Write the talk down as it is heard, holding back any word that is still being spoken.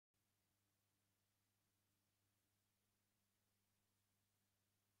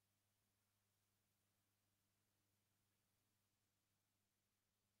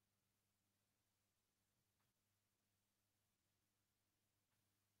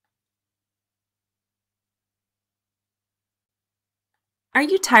Are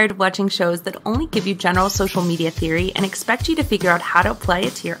you tired of watching shows that only give you general social media theory and expect you to figure out how to apply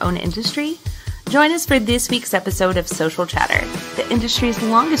it to your own industry? Join us for this week's episode of Social Chatter, the industry's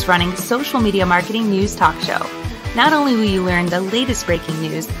longest running social media marketing news talk show. Not only will you learn the latest breaking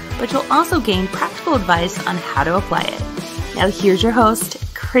news, but you'll also gain practical advice on how to apply it. Now here's your host,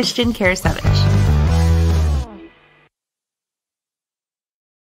 Christian Karasiewicz.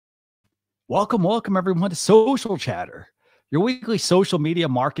 Welcome everyone to Social Chatter, your weekly social media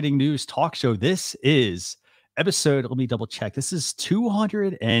marketing news talk show. This is episode, let me double check. This is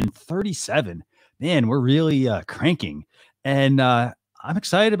 237. Man, we're really cranking. And I'm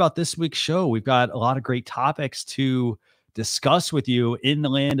excited about this week's show. We've got a lot of great topics to discuss with you in the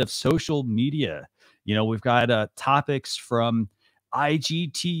land of social media. You know, we've got topics from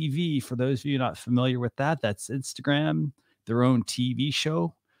IGTV. For those of you not familiar with that, that's Instagram, their own TV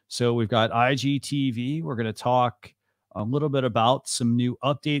show. So we've got IGTV. We're going to talk a little bit about some new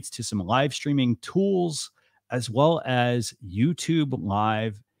updates to some live streaming tools, as well as YouTube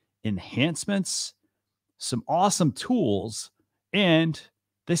live enhancements, some awesome tools, and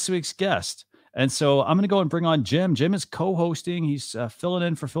this week's guest. And so I'm going to go and bring on Jim. Jim is co-hosting. He's filling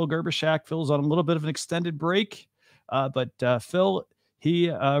in for Phil Gerbyshak. Phil's on a little bit of an extended break, but Phil, he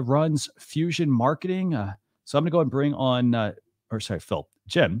runs Fusion Marketing. So I'm going to go and bring on, Phil.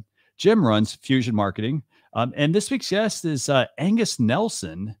 Jim runs Fusion Marketing. And this week's guest is Angus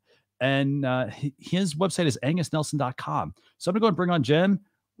Nelson, and his website is angusnelson.com. So I'm going to go and bring on Jim.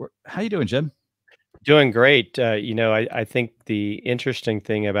 How you doing, Jim? Doing great. I think the interesting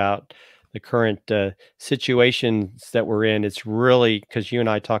thing about the current situations that we're in, it's really, because you and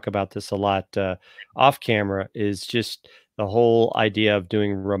I talk about this a lot off camera, is just the whole idea of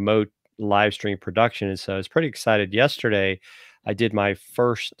doing remote live stream production. And so I was pretty excited yesterday. I did my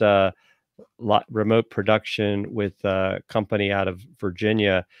first remote production with a company out of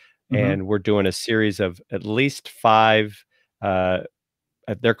Virginia, and we're doing a series of at least 5,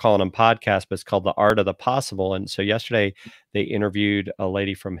 they're calling them podcasts, but it's called The Art of the Possible. And so yesterday they interviewed a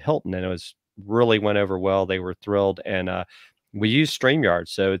lady from Hilton, and it really went over well. They were thrilled, and we use StreamYard.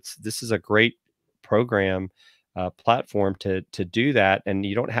 So this is a great program, platform to do that. And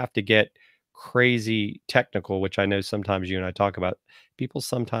you don't have to get crazy technical, which I know sometimes you and I talk about. People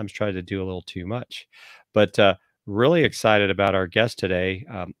sometimes try to do a little too much, but really excited about our guest today,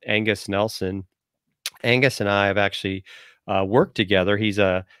 Angus Nelson. Angus and I have actually worked together. He's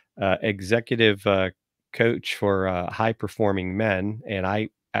a executive coach for high performing men, and I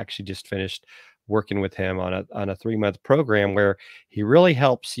actually just finished working with him on a 3-month program where he really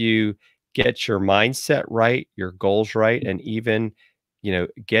helps you get your mindset right, your goals right, and even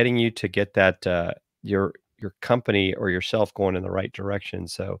getting you to get that your company or yourself going in the right direction.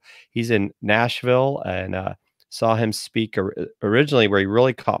 So he's in Nashville, and saw him speak originally. Where he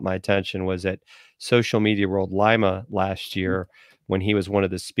really caught my attention was at Social Media World Lima last year, when he was one of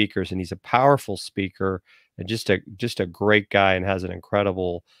the speakers. And he's a powerful speaker and just a great guy, and has an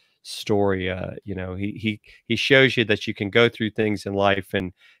incredible story. He shows you that you can go through things in life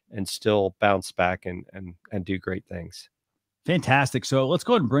and still bounce back and do great things. Fantastic. So let's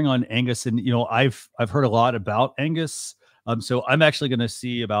go ahead and bring on Angus. And, I've heard a lot about Angus. So I'm actually going to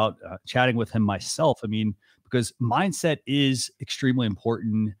see about chatting with him myself. I mean, because mindset is extremely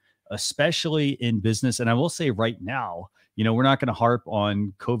important, especially in business. And I will say right now, we're not going to harp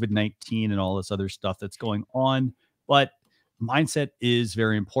on COVID-19 and all this other stuff that's going on, but mindset is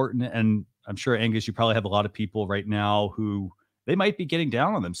very important. And I'm sure, Angus, you probably have a lot of people right now who they might be getting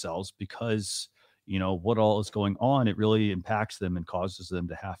down on themselves because what all is going on. It really impacts them and causes them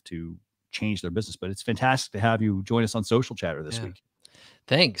to have to change their business. But it's fantastic to have you join us on Social Chatter this week.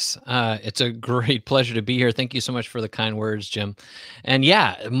 Thanks. It's a great pleasure to be here. Thank you so much for the kind words, Jim. And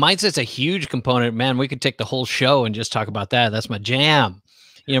yeah, mindset's a huge component. Man, we could take the whole show and just talk about that. That's my jam.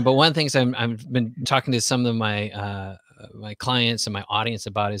 But one of the things I've been talking to some of my my clients and my audience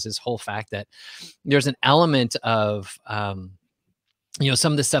about is this whole fact that there's an element of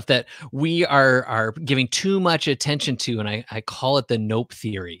some of the stuff that we are giving too much attention to, and I call it the nope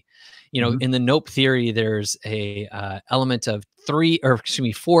theory. In the nope theory, there's a element of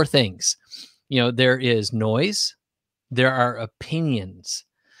 4 things. There is noise, there are opinions,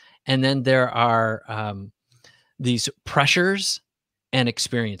 and then there are these pressures and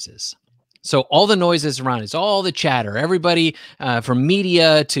experiences. So all the noises around, it's all the chatter, everybody from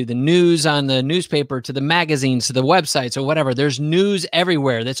media to the news on the newspaper to the magazines to the websites or whatever. There's news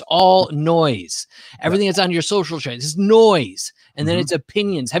everywhere. That's all noise. Everything that's on your social channels is noise. and then it's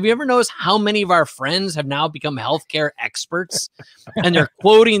opinions. Have you ever noticed how many of our friends have now become healthcare experts, and they're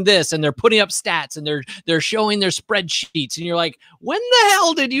quoting this, and they're putting up stats, and they're showing their spreadsheets, and you're like, when the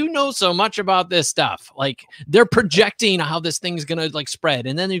hell did you know so much about this stuff? Like, they're projecting how this thing's gonna like spread,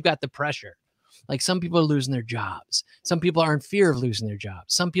 and then you've got the pressure. Like, some people are losing their jobs. Some people are in fear of losing their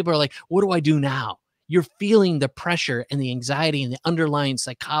jobs. Some people are like, what do I do now? You're feeling the pressure and the anxiety and the underlying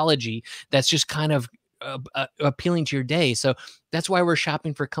psychology that's just kind of appealing to your day. So that's why we're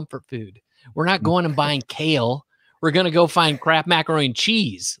shopping for comfort food. We're not going and buying kale. We're going to go find Kraft macaroni and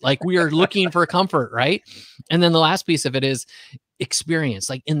cheese. Like, we are looking for comfort, right? And then the last piece of it is experience.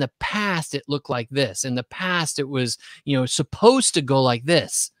 Like, in the past, it looked like this. In the past, it was, you know, supposed to go like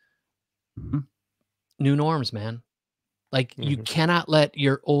this. New norms, man. Like, you cannot let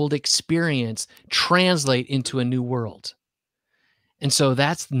your old experience translate into a new world. And so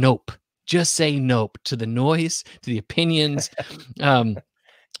that's nope. Just say nope to the noise, to the opinions, to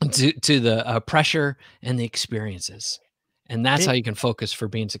the pressure and the experiences. And that's how you can focus for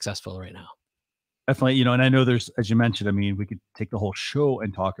being successful right now. Definitely, you know, and I know there's, as you mentioned, I mean, we could take the whole show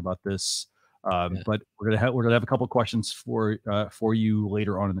and talk about this, but we're gonna have a couple of questions for you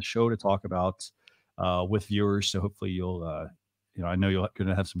later on in the show to talk about with viewers. So hopefully you'll, you know, I know you're going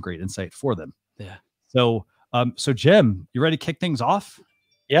to have some great insight for them. Yeah. So, so Jim, you ready to kick things off?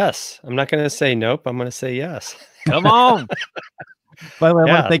 Yes. I'm not going to say nope. I'm going to say yes. Come on. By the way,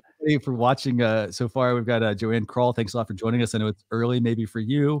 I want to thank you for watching so far. We've got Joanne Kroll. Thanks a lot for joining us. I know it's early, maybe for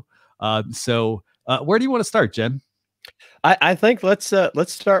you. So where do you want to start, Jim? I think let's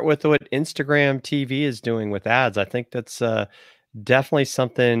start with what Instagram TV is doing with ads. I think that's definitely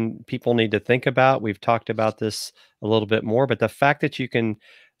something people need to think about. We've talked about this a little bit more, but the fact that you can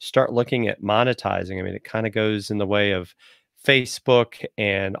start looking at monetizing, I mean, it kind of goes in the way of Facebook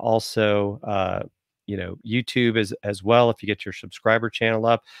and also, you know, YouTube as well, if you get your subscriber channel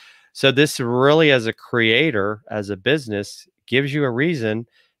up. So this really, as a creator, as a business, gives you a reason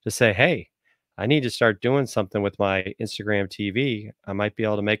to say, hey, I need to start doing something with my Instagram TV. I might be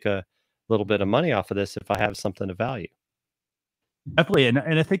able to make a little bit of money off of this if I have something of value. Definitely. And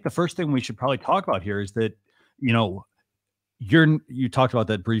I think the first thing we should probably talk about here is that, you know, you talked about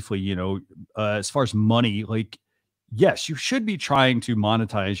that briefly, you know, as far as money, like, yes, you should be trying to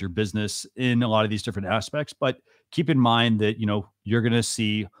monetize your business in a lot of these different aspects, but keep in mind that, you know, you're going to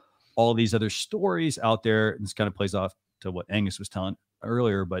see all these other stories out there. And this kind of plays off to what Angus was telling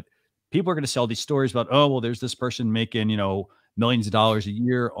earlier, but people are going to sell these stories about, oh, well, there's this person making, you know, millions of dollars a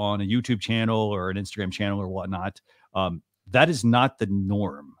year on a YouTube channel or an Instagram channel or whatnot. That is not the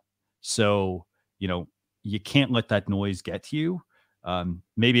norm. So, you know, you can't let that noise get to you.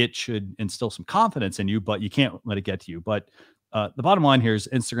 Maybe it should instill some confidence in you, but you can't let it get to you. But the bottom line here is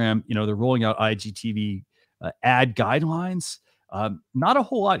Instagram, you know, they're rolling out IGTV ad guidelines. Not a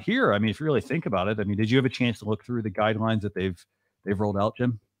whole lot here. I mean, if you really think about it, I mean, did you have a chance to look through the guidelines that they've rolled out,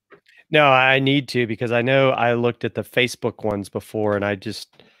 Jim? No, I need to, because I know I looked at the Facebook ones before, and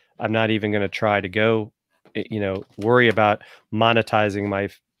I'm not even going to try to go, you know, worry about monetizing my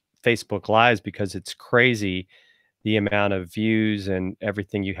Facebook lives, because it's crazy the amount of views and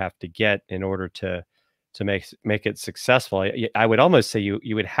everything you have to get in order to make it successful. I would almost say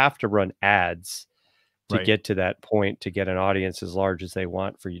you would have to run ads to get to that point, to get an audience as large as they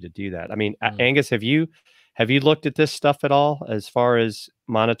want for you to do that. I mean, Angus, have you looked at this stuff at all as far as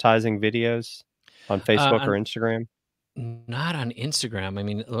monetizing videos on Facebook or Instagram? Not on Instagram. I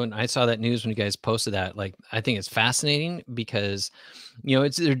mean, when I saw that news, when you guys posted that, like, I think it's fascinating because, you know,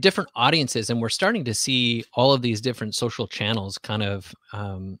 there are different audiences, and we're starting to see all of these different social channels kind of,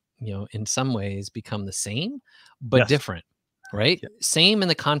 you know, in some ways become the same, but different, right? Yeah. Same in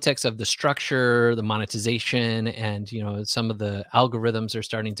the context of the structure, the monetization, and, you know, some of the algorithms are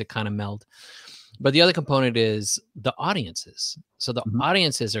starting to kind of meld. But the other component is the audiences. So the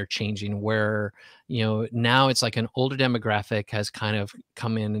audiences are changing, where, you know, now it's like an older demographic has kind of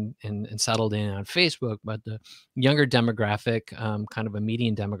come in and settled in on Facebook, but the younger demographic, kind of a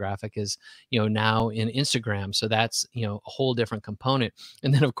median demographic, is, you know, now in Instagram. So that's, you know, a whole different component.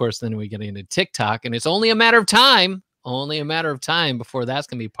 And then, of course, then we get into TikTok, and it's only a matter of time before that's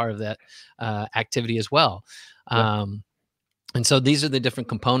going to be part of that activity as well. Yeah. And so these are the different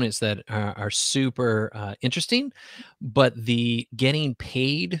components that are super interesting, but the getting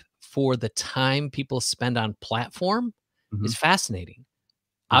paid for the time people spend on platform is fascinating.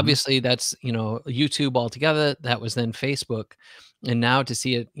 Obviously, that's, you know, YouTube altogether. That was then Facebook. And now to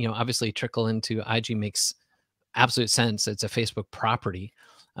see it, you know, obviously trickle into IG makes absolute sense. It's a Facebook property.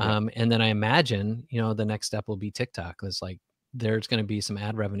 And then I imagine, you know, the next step will be TikTok. It's like there's going to be some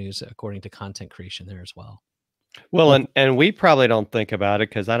ad revenues according to content creation there as well. Well, and we probably don't think about it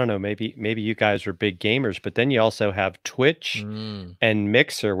because I don't know, maybe you guys are big gamers, but then you also have Twitch Mm. and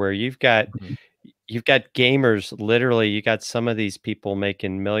Mixer where Mhm. you've got gamers, literally, you got some of these people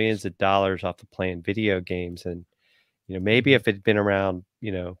making millions of dollars off of playing video games. And, maybe Mhm. if it'd been around,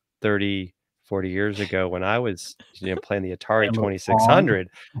 30, 40 years ago when I was, playing the Atari And a little Pong. 2600,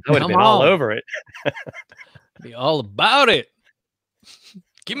 I would have Come been all on. over it. Be all about it.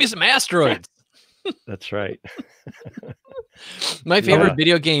 Give me some asteroids. That's right. My Yeah. favorite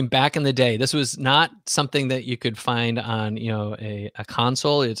video game back in the day. This was not something that you could find on, a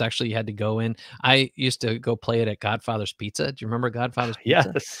console. It's actually you had to go in. I used to go play it at Godfather's Pizza. Do you remember Godfather's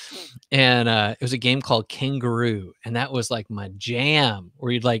Pizza? Yes. And it was a game called Kangaroo, and that was like my jam.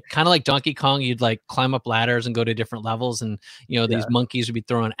 Where you'd like kind of like Donkey Kong, you'd like climb up ladders and go to different levels, and Yeah. these monkeys would be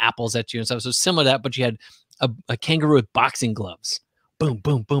throwing apples at you and stuff. So similar to that, but you had a kangaroo with boxing gloves. Boom,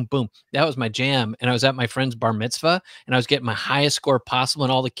 boom, boom, boom. That was my jam. And I was at my friend's bar mitzvah and I was getting my highest score possible.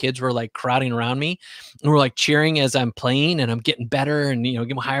 And all the kids were like crowding around me and we're like cheering as I'm playing and I'm getting better and, give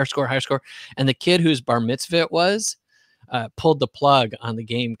them a higher score, higher score. And the kid whose bar mitzvah it was pulled the plug on the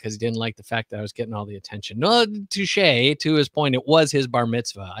game because he didn't like the fact that I was getting all the attention. No, touche. To his point, it was his bar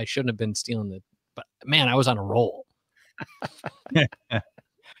mitzvah. I shouldn't have been stealing but man, I was on a roll.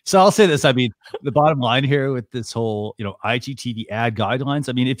 So I'll say this. I mean, the bottom line here with this whole, IGTV ad guidelines.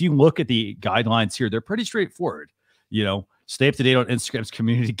 I mean, if you look at the guidelines here, they're pretty straightforward. Stay up to date on Instagram's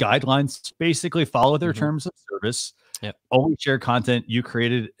community guidelines. Basically, follow their terms of service. Yep. Always share content you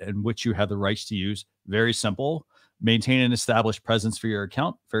created and which you have the rights to use. Very simple. Maintain an established presence for your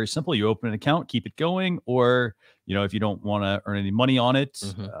account. Very simple. You open an account, keep it going, or if you don't want to earn any money on it,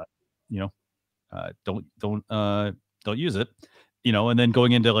 don't use it. And then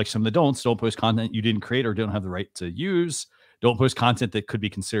going into like some of the don't post content you didn't create or don't have the right to use. Don't post content that could be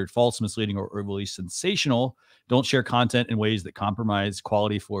considered false, misleading, or overly sensational. Don't share content in ways that compromise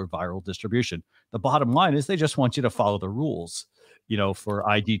quality for viral distribution. The bottom line is they just want you to follow the rules, for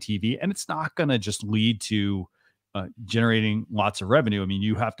IGTV. And it's not going to just lead to generating lots of revenue. I mean,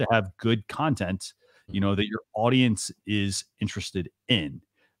 you have to have good content, that your audience is interested in.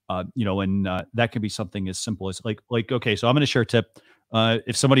 And that can be something as simple as like, okay, so I'm going to share a tip.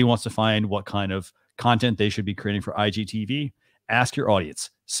 If somebody wants to find what kind of content they should be creating for IGTV, ask your audience,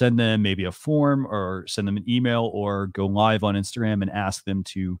 send them maybe a form or send them an email or go live on Instagram and ask them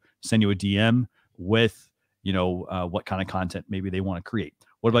to send you a DM with, what kind of content maybe they want to create.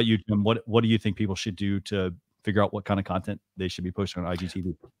 What about you, Jim? What do you think people should do to figure out what kind of content they should be posting on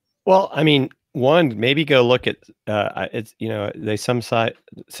IGTV? Well, I mean, one, maybe go look at it's they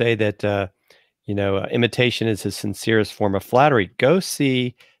say that imitation is the sincerest form of flattery. Go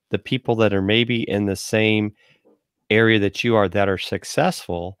see the people that are maybe in the same area that you are that are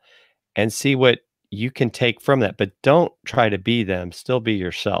successful and see what you can take from that, but don't try to be them. Still be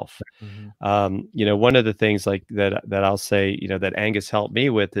yourself. One of the things like that I'll say, that Angus helped me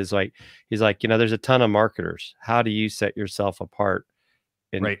with is like, he's like, there's a ton of marketers. How do you set yourself apart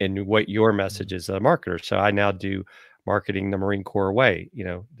in what your message is as a marketer? So I now do marketing the Marine Corps way.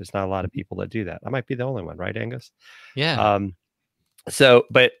 There's not a lot of people that do that. I might be the only one, right, Angus? Yeah.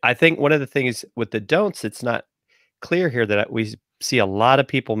 But I think one of the things with the don'ts, it's not clear here that we see a lot of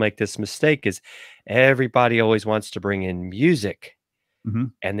people make this mistake is everybody always wants to bring in music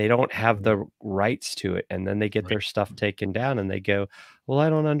and they don't have the rights to it. And then they get their stuff taken down and they go, well,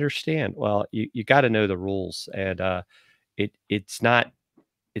 I don't understand. Well, you got to know the rules. And it's not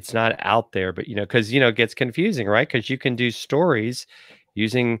out there, but because it gets confusing, right? Because you can do stories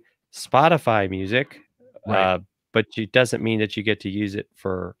using Spotify music, but it doesn't mean that you get to use it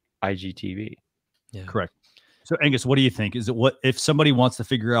for IGTV. Yeah, correct. So Angus, what do you think? Is it what if somebody wants to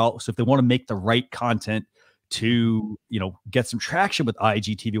figure out? So if they want to make the right content to get some traction with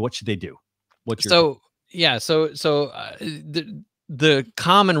IGTV, what should they do? The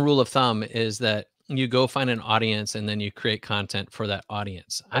common rule of thumb is that you go find an audience and then you create content for that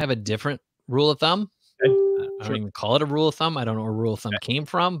audience. I have a different rule of thumb. I don't even call it a rule of thumb. I don't know where rule of thumb came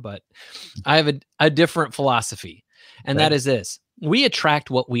from, but I have a different philosophy. And that is this: we attract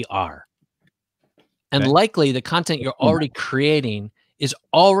what we are. And likely the content you're already creating is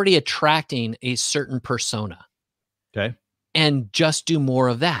already attracting a certain persona. Okay. And just do more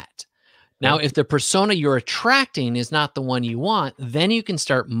of that. Now, if the persona you're attracting is not the one you want, then you can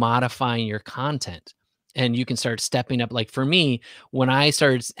start modifying your content and you can start stepping up. Like for me, when I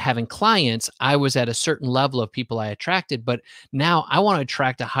started having clients, I was at a certain level of people I attracted, but now I want to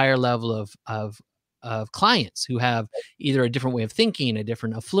attract a higher level of clients who have either a different way of thinking, a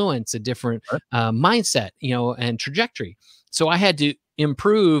different affluence, a different mindset, and trajectory. So I had to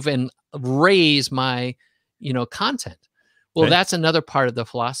improve and raise my content. Well, that's another part of the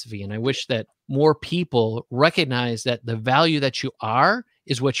philosophy. And I wish that more people recognize that the value that you are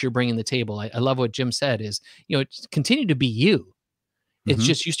is what you're bringing to the table. I love what Jim said is, continue to be you. It's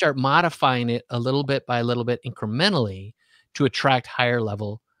just you start modifying it a little bit by a little bit incrementally to attract higher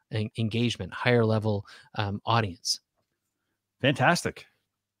level engagement, higher level audience. Fantastic.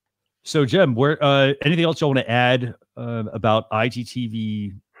 So Jim, anything else you want to add about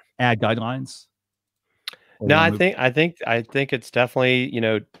IGTV ad guidelines? No, I think it's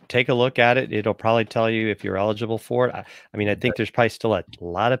definitely, take a look at it. It'll probably tell you if you're eligible for it. I mean, I think there's probably still a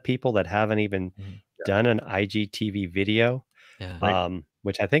lot of people that haven't even done an IGTV video,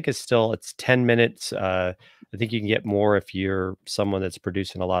 which I think is still, it's 10 minutes. I think you can get more if you're someone that's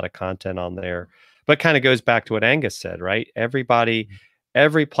producing a lot of content on there, but kind of goes back to what Angus said, right?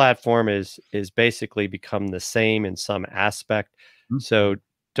 Every platform is basically become the same in some aspect. So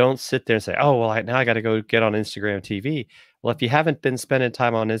don't sit there and say, oh, well, now I got to go get on Instagram TV. Well, if you haven't been spending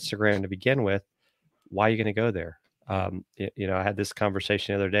time on Instagram to begin with, why are you going to go there? I had this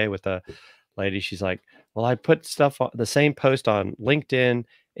conversation the other day with a lady. She's like, well, I put stuff on the same post on LinkedIn,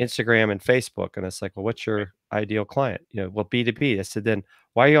 Instagram, and Facebook. And it's like, well, what's your ideal client? Well, B2B. I said, then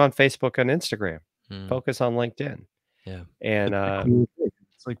why are you on Facebook and Instagram? Focus on LinkedIn. Yeah. And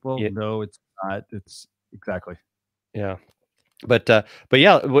it's like, well, no, it's not. It's exactly. Yeah. But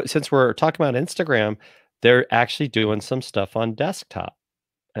yeah, since we're talking about Instagram, they're actually doing some stuff on desktop,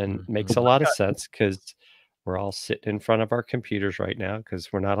 and makes a lot of sense because we're all sitting in front of our computers right now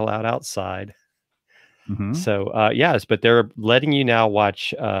because we're not allowed outside. So yes, but they're letting you now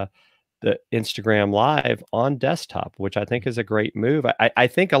watch the Instagram Live on desktop, which I think is a great move. I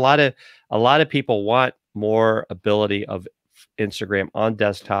think a lot of people want more ability of Instagram on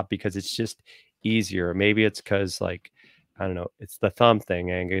desktop because it's just easier. Maybe it's because, like, I don't know, it's the thumb thing,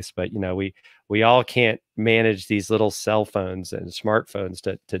 Angus, but we all can't manage these little cell phones and smartphones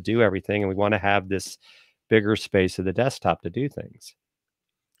to do everything, and we want to have this bigger space of the desktop to do things.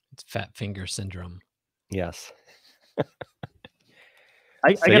 It's fat finger syndrome. Yes.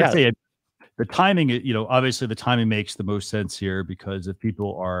 I gotta say, the timing, obviously the timing makes the most sense here, because if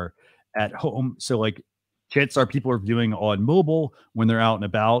people are at home, so like chances are people are viewing on mobile when they're out and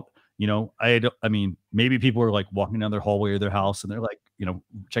about. I mean, maybe people are like walking down their hallway or their house and they're like,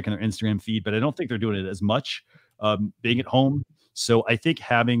 checking their Instagram feed, but I don't think they're doing it as much being at home. So I think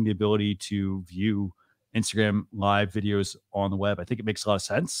having the ability to view Instagram Live videos on the web, I think it makes a lot of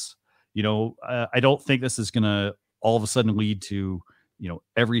sense. I don't think this is going to all of a sudden lead to,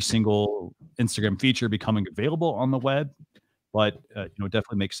 every single Instagram feature becoming available on the web, but it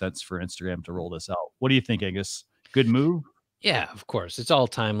definitely makes sense for Instagram to roll this out. What do you think, Angus? Good move? Yeah, of course. It's all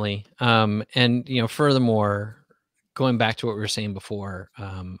timely. And, furthermore, going back to what we were saying before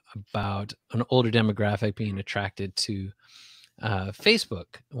about an older demographic being attracted to Facebook.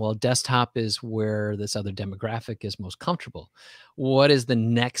 Well, desktop is where this other demographic is most comfortable. What is the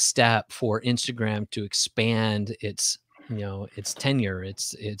next step for Instagram to expand its tenure,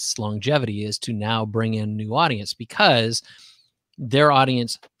 its longevity, is to now bring in new audience, because their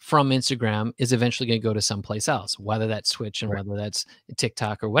audience from Instagram is eventually going to go to someplace else, whether that's Twitch and whether that's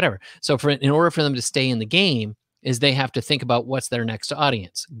TikTok or whatever. So in order for them to stay in the game, is they have to think about what's their next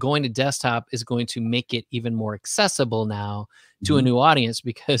audience. Going to desktop is going to make it even more accessible now to a new audience,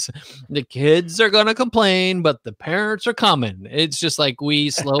 because the kids are going to complain, but the parents are coming. It's just like we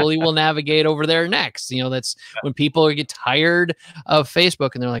slowly will navigate over there next. That's when people get tired of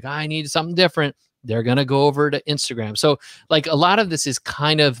Facebook and they're like, I need something different. They're going to go over to Instagram. So like a lot of this is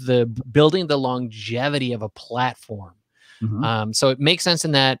kind of the building the longevity of a platform. So it makes sense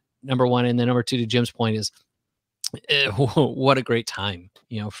in that, number one. And then number two, to Jim's point, is what a great time,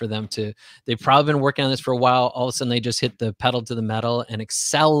 for them they've probably been working on this for a while. All of a sudden they just hit the pedal to the metal and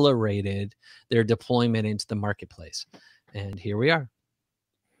accelerated their deployment into the marketplace. And here we are.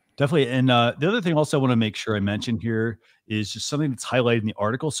 Definitely. And the other thing also I want to make sure I mention here is just something that's highlighted in the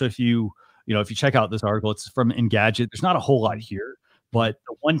article. So if you check out this article, it's from Engadget. There's not a whole lot here, but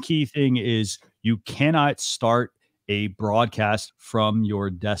the one key thing is you cannot start a broadcast from your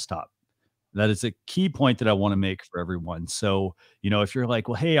desktop. That is a key point that I want to make for everyone. So, if you're like,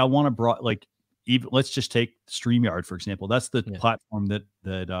 well, hey, I want to even let's just take StreamYard, for example. That's the platform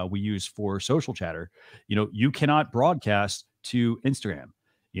that we use for social chatter. You cannot broadcast to Instagram.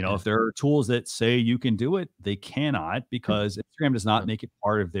 If there are tools that say you can do it, they cannot, because Instagram does not make it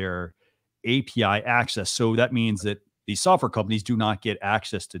part of their API access. So that means that these software companies do not get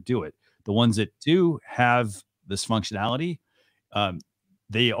access to do it. The ones that do have this functionality,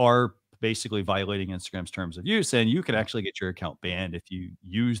 they are basically violating Instagram's terms of use, and you can actually get your account banned if you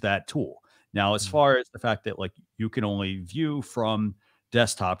use that tool. Now, as far as the fact that like you can only view from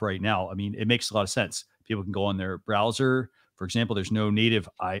desktop right now, I mean, it makes a lot of sense. People can go on their browser. For example, there's no native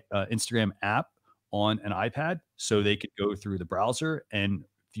Instagram app on an iPad, so they could go through the browser and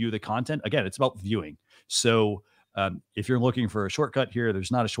view the content. Again, it's about viewing. So if you're looking for a shortcut here,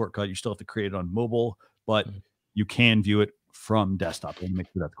 there's not a shortcut. You still have to create it on mobile, but you can view it from desktop. And make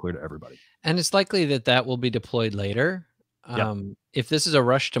sure that's clear to everybody. And it's likely that that will be deployed later. If this is a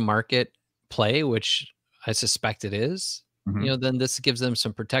rush to market play, which I suspect it is, you know, then this gives them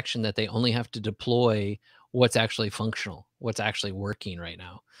some protection that they only have to deploy what's actually functional, what's actually working right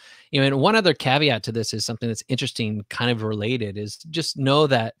now. You know, and one other caveat to this is something that's interesting, kind of related, is just know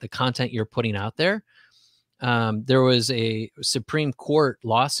that the content you're putting out there, there was a Supreme Court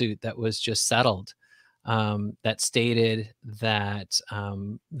lawsuit that was just settled that stated that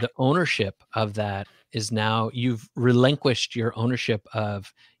the ownership of that is now, you've relinquished your ownership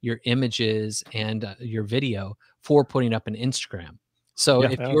of your images and your video for putting up an Instagram. So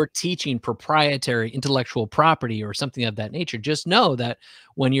if you're teaching proprietary intellectual property or something of that nature, just know that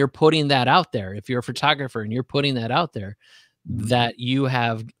when you're putting that out there, if you're a photographer and you're putting that out there, that you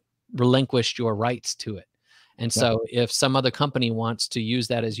have relinquished your rights to it. And so if some other company wants to use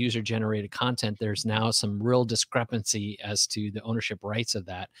that as user-generated content, there's now some real discrepancy as to the ownership rights of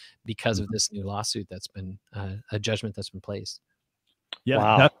that because of this new lawsuit that's been a judgment that's been placed.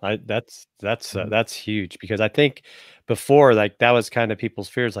 Yeah, wow, that's huge, because I think before, like, that was kind of people's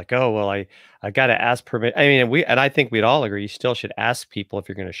fears, like, oh well, I got to ask permit. I mean, I think we'd all agree you still should ask people if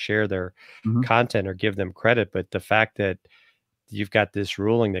you're going to share their content or give them credit. But the fact that you've got this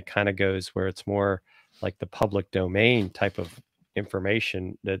ruling that kind of goes where it's more like the public domain type of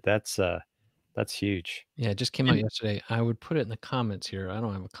information, that's huge. Yeah, it just came out yesterday. I would put it in the comments here. I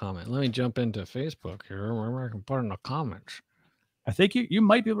don't have a comment. Let me jump into Facebook here where I can put it in the comments. I think you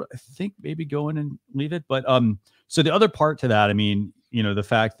might be able to, maybe go in and leave it. But so the other part to that, I mean, you know, the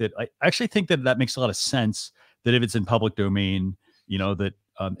fact that I actually think that makes a lot of sense, that if it's in public domain, you know, that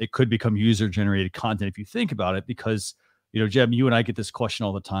it could become user generated content if you think about it, because, you know, Jem, you and I get this question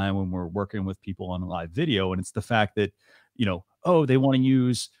all the time when we're working with people on live video. And it's the fact that, you know, oh, they want to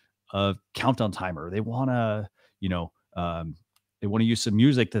use a countdown timer. They want to, you know, they want to use some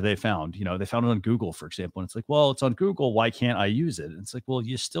music that they found, you know, they found it on Google, for example. And it's like, well, it's on Google. Why can't I use it? And it's like, well,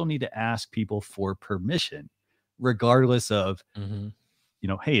 you still need to ask people for permission, regardless of, you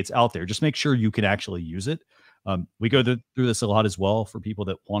know, hey, it's out there. Just make sure you can actually use it. We go through this a lot as well for people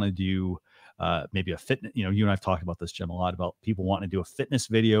that want to do maybe a fitness, you know, you and I've talked about this, Jim, a lot about people wanting to do a fitness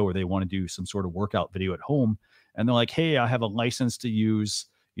video, or they want to do some sort of workout video at home. And they're like, hey, I have a license to use,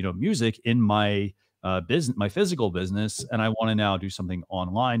 you know, music in my business, my physical business, and I want to now do something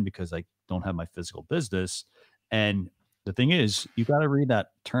online because I don't have my physical business. And the thing is, you got to read that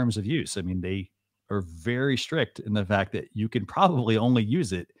terms of use. I mean, they are very strict in the fact that you can probably only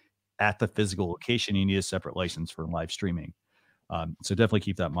use it at the physical location. You need a separate license for live streaming. So definitely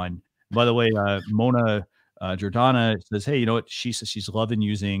keep that in mind. By the way, Mona Jordana says, hey, you know what? She says she's loving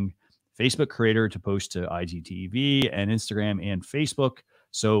using Facebook Creator to post to IGTV and Instagram and Facebook.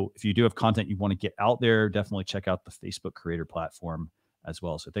 So if you do have content you want to get out there, definitely check out the Facebook Creator platform as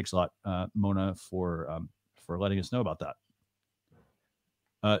well. So thanks a lot, Mona, for letting us know about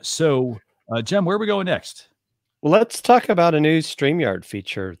that. So Jem, where are we going next? Well, let's talk about a new StreamYard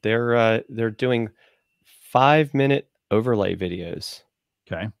feature. They're doing 5-minute overlay videos.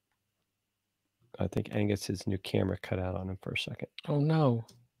 Okay. I think Angus's new camera cut out on him for a second. Oh no.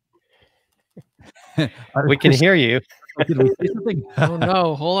 We can hear you. Oh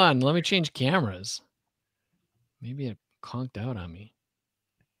no, hold on. Let me change cameras. Maybe it conked out on me.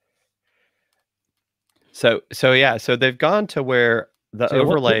 So yeah, so they've gone to where the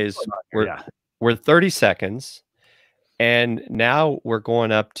overlays were 30 seconds, and now we're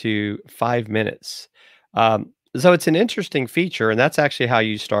going up to 5 minutes. So it's an interesting feature, and that's actually how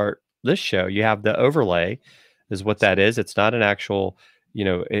you start this show. You have the overlay, is what that is. It's not an actual, you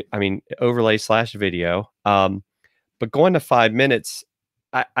know, overlay / video. But going to 5 minutes,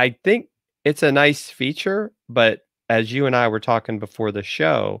 I think it's a nice feature. But as you and I were talking before the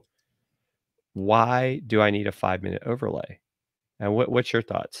show, why do I need a 5-minute overlay? And what's your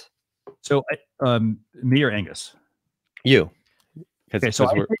thoughts? So, me or Angus? You. Okay, so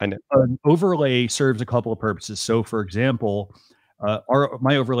I know. Overlay serves a couple of purposes. So, for example,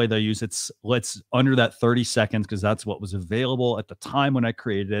 my overlay that I use, it's under that 30 seconds because that's what was available at the time when I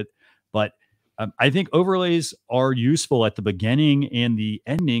created it. But I think overlays are useful at the beginning and the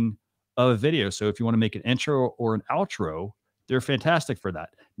ending of a video. So if you want to make an intro or an outro, they're fantastic for that.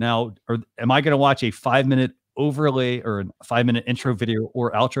 Now, am I going to watch a 5-minute overlay or a 5-minute intro video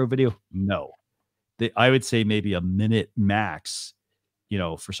or outro video? No. I would say maybe a minute max,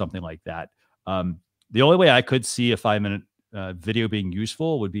 for something like that. The only way I could see a 5-minute video being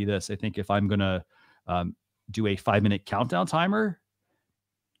useful would be this. I think if I'm going to do a 5-minute countdown timer,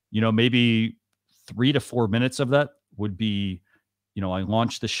 maybe 3 to 4 minutes of that would be, I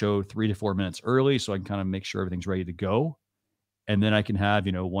launch the show 3 to 4 minutes early so I can kind of make sure everything's ready to go. And then I can have,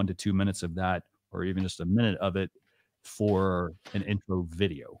 1 to 2 minutes of that, or even just a minute of it for an intro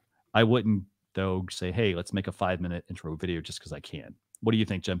video. I wouldn't, though, say, hey, let's make a 5-minute intro video just because I can. What do you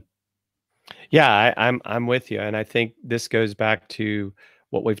think, Jim? Yeah, I'm with you. And I think this goes back to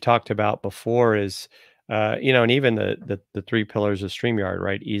what we've talked about before is, and even the 3 pillars of StreamYard,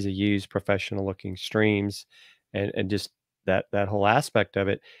 right? Easy use, professional looking streams, and just that whole aspect of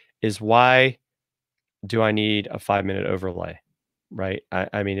it is why do I need a 5-minute overlay? Right.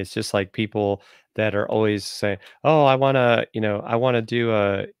 I mean, it's just like people that are always saying, oh, I want to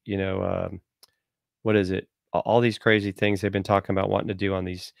do what is it? All these crazy things they've been talking about wanting to do on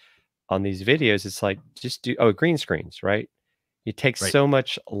these videos. It's like, just do, green screens, right? It takes Right. so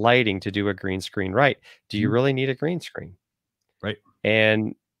much lighting to do a green screen, right? Do you really need a green screen? Right.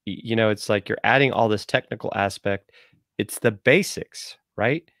 And, it's like you're adding all this technical aspect. It's the basics,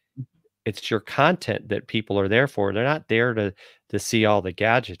 right? It's your content that people are there for. They're not there to see all the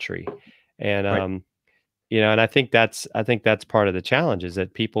gadgetry. And, Right. And I think that's part of the challenge is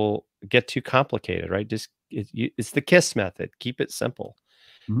that people get too complicated, right? Just it's the KISS method. Keep it simple.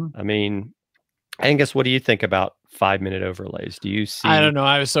 Mhm. I mean, Angus, what do you think about 5-minute overlays? Do you see? I don't know.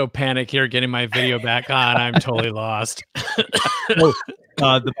 I was so panicked here getting my video back on. I'm totally lost. So,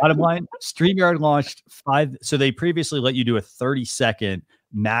 the bottom line, StreamYard launched 5. So they previously let you do a 30-second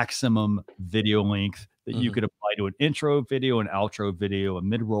maximum video length that you could apply to an intro video, an outro video, a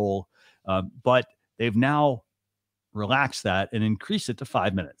mid-roll. But they've now relaxed that and increased it to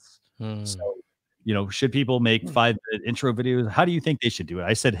 5 minutes. So, should people make 5-minute intro videos? How do you think they should do it?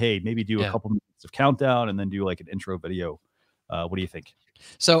 I said, hey, maybe do a couple minutes of countdown and then do like an intro video. What do you think?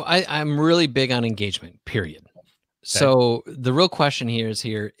 So I'm really big on engagement, period. So the real question here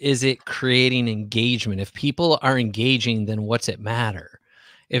is it creating engagement? If people are engaging, then what's it matter?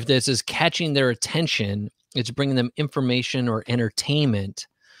 If this is catching their attention, it's bringing them information or entertainment.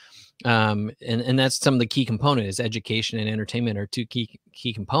 And that's some of the key components. Education and entertainment are 2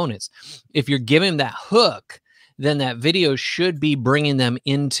 key components. If you're giving that hook, then that video should be bringing them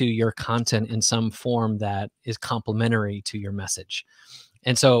into your content in some form that is complementary to your message.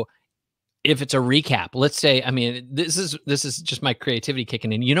 And so if it's a recap, let's say, I mean, this is just my creativity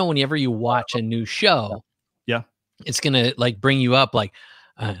kicking in. Whenever you watch a new show, it's gonna like bring you up like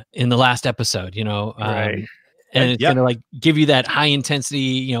in the last episode, Right. And it's gonna like give you that high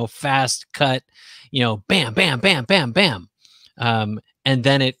intensity, fast cut, bam, bam, bam, bam, bam, and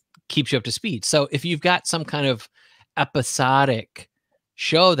then it keeps you up to speed. So if you've got some kind of episodic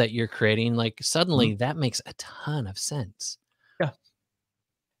show that you're creating, like suddenly that makes a ton of sense.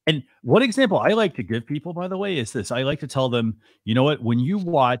 And one example I like to give people, by the way, is this. I like to tell them, you know what, when you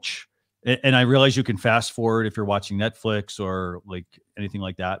watch, and I realize you can fast forward if you're watching Netflix or like anything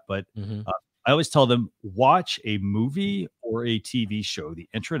like that, but I always tell them, watch a movie or a TV show, the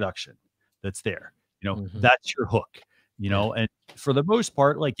introduction that's there, that's your hook, and for the most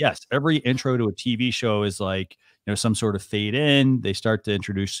part, like, yes, every intro to a TV show is like, some sort of fade in. They start to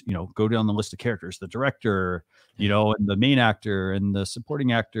introduce, go down the list of characters, the director, and the main actor and the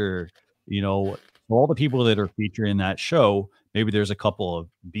supporting actor, all the people that are featured in that show. Maybe there's a couple of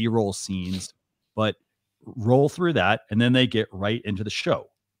B-roll scenes, but roll through that. And then they get right into the show.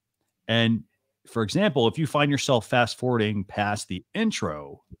 And for example, if you find yourself fast forwarding past the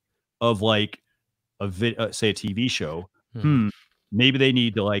intro of like say a TV show, maybe they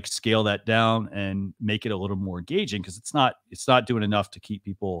need to like scale that down and make it a little more engaging, because it's not doing enough to keep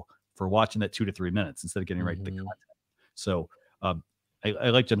people for watching that 2 to 3 minutes instead of getting right to the content. So I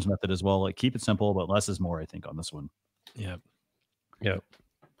like Jim's method as well. Like, keep it simple, but less is more, I think, on this one. Yep.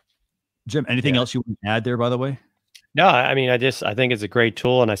 Jim, anything else you want to add there, by the way? No, I mean, I think it's a great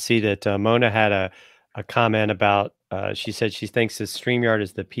tool. And I see that Mona had a comment about, she said she thinks that StreamYard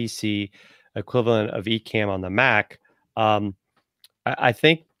is the PC equivalent of Ecamm on the Mac. I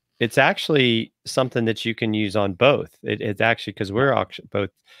think it's actually something that you can use on both. It's actually, because we're both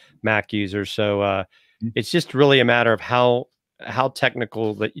Mac users. So it's just really a matter of how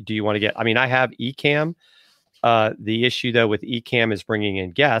technical do you want to get. I mean, I have Ecamm. The issue though with Ecamm is bringing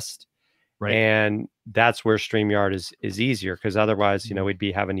in guests, right? And that's where StreamYard is easier, because otherwise, we'd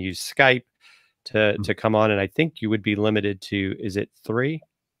be having to use Skype to come on, and I think you would be limited to, is it 3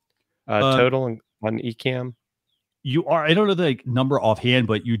 total on Ecamm? I don't know the number offhand,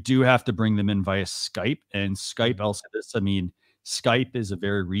 but you do have to bring them in via Skype. And Skype, I'll say this, I mean, Skype is a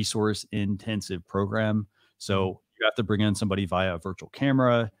very resource intensive program. So you have to bring in somebody via a virtual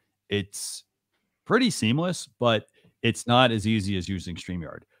camera. It's pretty seamless, but it's not as easy as using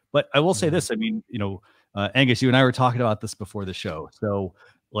StreamYard. But I will say this, I mean, Angus, you and I were talking about this before the show. So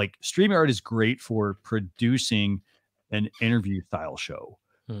like StreamYard is great for producing an interview style show,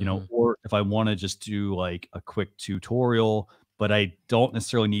 or if I want to just do like a quick tutorial, but I don't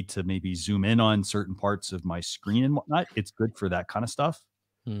necessarily need to maybe zoom in on certain parts of my screen and whatnot. It's good for that kind of stuff.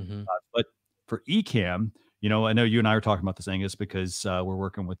 But for Ecamm, I know you and I were talking about this, Angus, because we're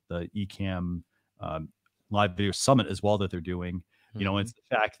working with the Ecamm Live Video Summit as well that they're doing. It's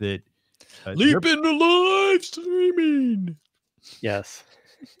the fact that leap into live streaming. Yes.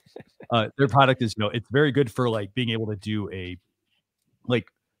 Their product is, it's very good for like being able to do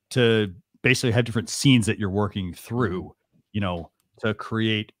to basically have different scenes that you're working through, to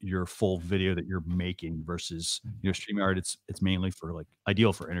create your full video that you're making versus, StreamYard. It's mainly for like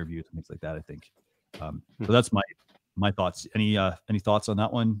ideal for interviews and things like that, I think. So that's my thoughts. Any thoughts on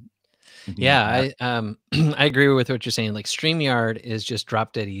that one? Yeah, I agree with what you're saying. Like StreamYard is just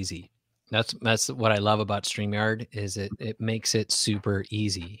drop dead easy. That's what I love about StreamYard is it makes it super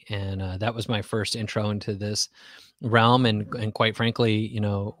easy. And that was my first intro into this realm. And quite frankly,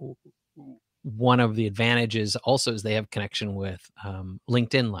 one of the advantages also is they have connection with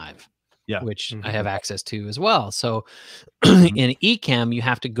LinkedIn Live, which I have access to as well. So in Ecamm, you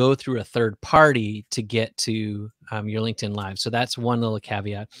have to go through a third party to get to your LinkedIn Live. So that's one little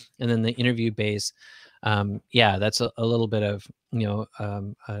caveat. And then the interview base, that's a little bit of,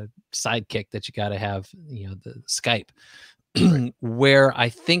 a sidekick that you got to have, the Skype. Where I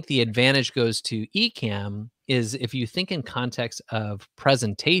think the advantage goes to Ecamm is if you think in context of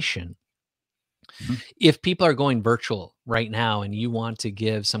presentation, if people are going virtual right now and you want to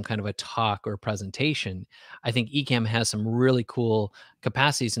give some kind of a talk or presentation, I think Ecamm has some really cool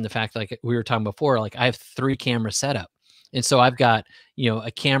capacities in the fact, like we were talking before, like I have 3 camera setup. And so I've got,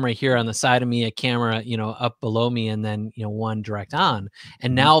 a camera here on the side of me, a camera, up below me, and then, one direct on.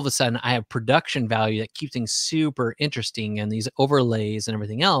 And now all of a sudden I have production value that keeps things super interesting and these overlays and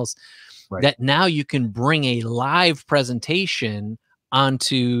everything else that now you can bring a live presentation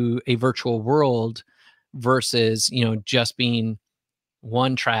onto a virtual world versus, just being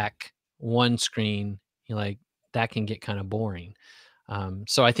one track, one screen, like that can get kind of boring.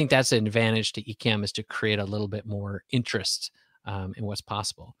 So I think that's an advantage to Ecamm is to create a little bit more interest in what's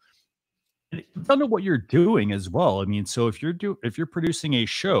possible. It depends on what you're doing as well. I mean, so if you're producing a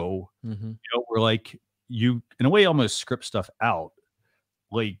show, where like you in a way almost script stuff out,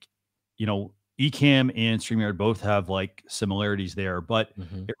 like, Ecamm and StreamYard both have like similarities there, but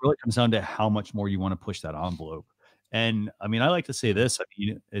it really comes down to how much more you want to push that envelope. And I mean, I like to say this, I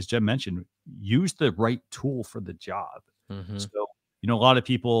mean, as Jem mentioned, use the right tool for the job. So, a lot of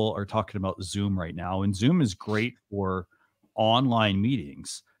people are talking about Zoom right now, and Zoom is great for online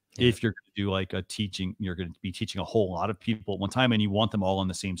meetings. If you're going to do like you're going to be teaching a whole lot of people at one time and you want them all on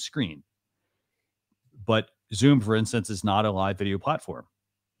the same screen. But Zoom, for instance, is not a live video platform.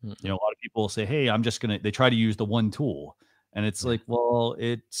 A lot of people say, hey, they try to use the one tool. And it's like, well,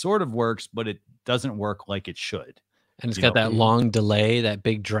 it sort of works, but it doesn't work like it should. And it's got that long delay, that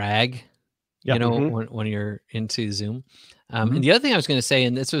big drag, when you're into Zoom. And the other thing I was going to say,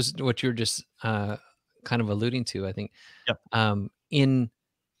 and this was what you were just kind of alluding to, I think, in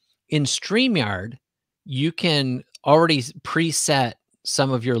StreamYard, you can already preset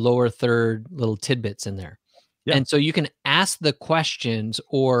some of your lower third little tidbits in there. And so you can ask the questions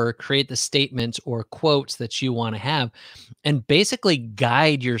or create the statements or quotes that you want to have and basically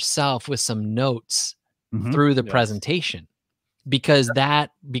guide yourself with some notes through the presentation, because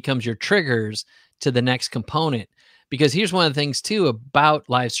that becomes your triggers to the next component. Because here's one of the things too about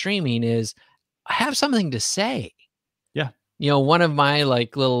live streaming is I have something to say. One of my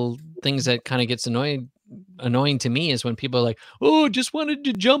like little things that kind of gets annoying to me is when people are like, oh, just wanted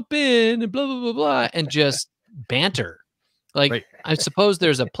to jump in and blah, blah, blah, blah, and just banter. Like, I suppose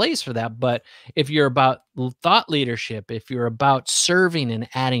there's a place for that, but if you're about thought leadership, if you're about serving and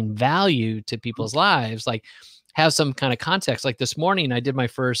adding value to people's lives, like have some kind of context. Like this morning, I did my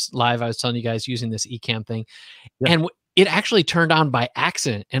first live. I was telling you guys using this Ecamm thing, and it actually turned on by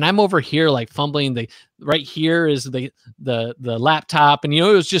accident. And I'm over here like fumbling. Right here is the laptop, and it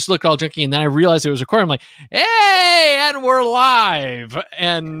was just look all junky. And then I realized it was recording. I'm like, hey, and we're live.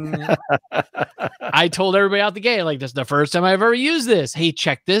 And I told everybody out the gate, like, this is the first time I've ever used this. Hey,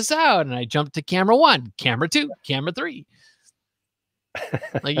 check this out. And I jumped to camera 1, camera 2, camera 3.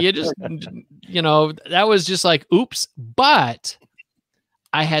 Like you just, you know, that was just like, oops. But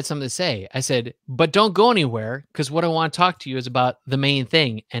I had something to say. I said, but don't go anywhere, because what I want to talk to you is about the main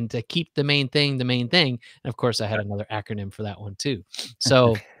thing, and to keep the main thing the main thing. And of course, I had another acronym for that one too.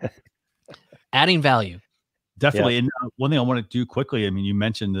 So adding value. Definitely. And one thing I want to do quickly, I mean, you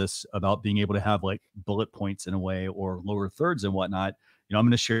mentioned this about being able to have like bullet points in a way, or lower thirds and whatnot. You know, I'm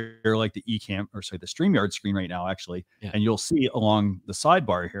going to share like the the StreamYard screen right now, actually. Yeah. And you'll see along the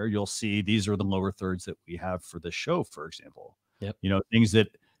sidebar here, you'll see these are the lower thirds that we have for this show, for example. Yep. You know, things that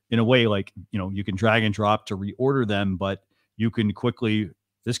in a way, like, you know, you can drag and drop to reorder them, but you can quickly,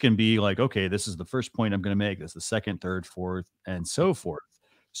 this can be like, okay, this is the first point I'm going to make. This is the second, third, fourth, and so forth.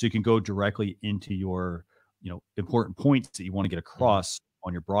 So you can go directly into your, you know, important points that you want to get across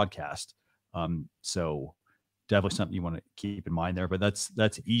on your broadcast. So definitely something you want to keep in mind there, but that's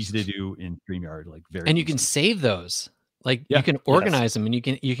easy to do in StreamYard, like and you can save those. Like you can organize them, and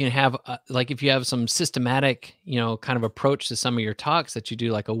you can have like, if you have some systematic, you know, kind of approach to some of your talks that you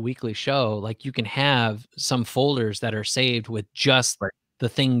do, like a weekly show, like you can have some folders that are saved with just the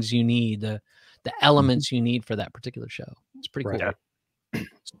things you need, the elements you need for that particular show. It's pretty cool. Yeah.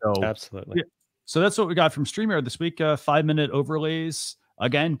 So absolutely. Yeah. So that's what we got from StreamYard this week. 5-minute overlays.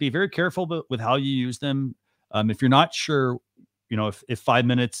 Again, be very careful with how you use them. If you're not sure, you know, if 5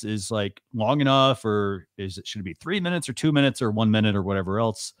 minutes is like long enough, or should it be 3 minutes or 2 minutes or 1 minute or whatever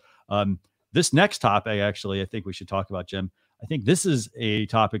else. This next topic, actually, I think we should talk about, Jim. I think this is a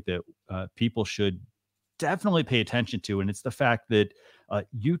topic that people should definitely pay attention to. And it's the fact that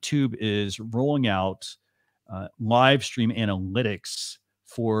YouTube is rolling out live stream analytics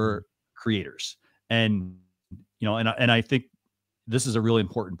for creators. And, you know, and I think this is a really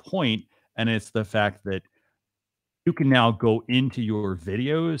important point. And it's the fact that you can now go into your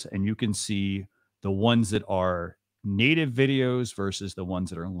videos and you can see the ones that are native videos versus the ones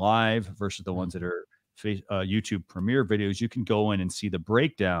that are live versus the ones that are YouTube Premiere videos. You can go in and see the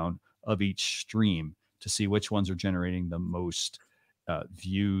breakdown of each stream to see which ones are generating the most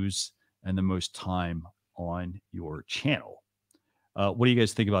views and the most time on your channel. What do you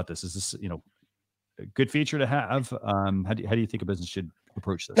guys think about this? Is this, you know, a good feature to have? How do you think a business should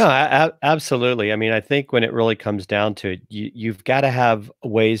approach this? No, absolutely. I mean, I think when it really comes down to it, you've got to have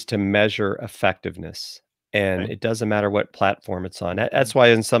ways to measure effectiveness, and it doesn't matter what platform it's on. That's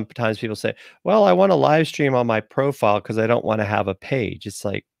why sometimes people say, well, I want to live stream on my profile because I don't want to have a page. It's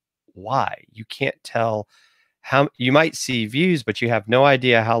like, why? You can't tell how you might see views, but you have no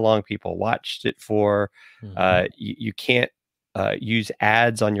idea how long people watched it for. You can't use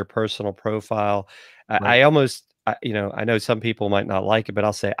ads on your personal profile. I almost, you know, I know some people might not like it, but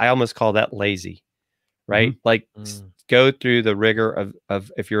I'll say I almost call that lazy, right? Like go through the rigor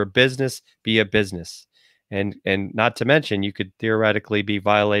of if you're a business, be a business. And not to mention, you could theoretically be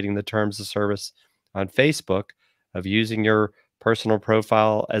violating the terms of service on Facebook of using your personal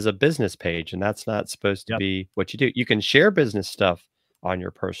profile as a business page. And that's not supposed to be what you do. You can share business stuff on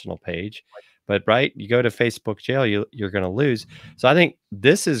your personal page, but you go to Facebook jail, you're going to lose. So I think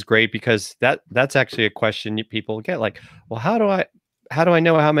this is great because that's actually a question people get, like, well, how do I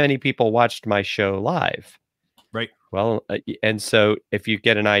know how many people watched my show live? Right. Well, and so if you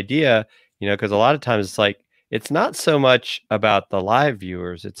get an idea, you know, because a lot of times it's like, it's not so much about the live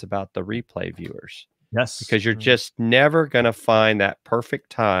viewers, it's about the replay viewers. Yes. Because you're just never going to find that perfect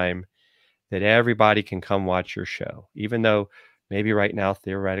time that everybody can come watch your show, even though maybe right now,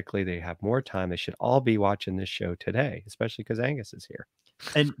 theoretically, they have more time. They should all be watching this show today, especially because Angus is here.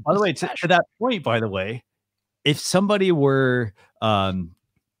 And by the way, to that point, by the way, if somebody were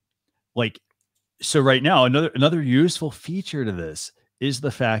like, so right now, another useful feature to this is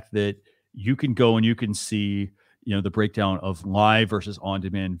the fact that you can go and you can see, you know, the breakdown of live versus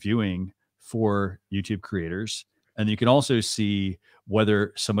on-demand viewing for YouTube creators. And you can also see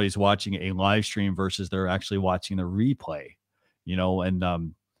whether somebody's watching a live stream versus they're actually watching the replay. You know,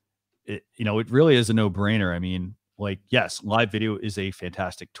 and it really is a no-brainer. I mean, like, yes, live video is a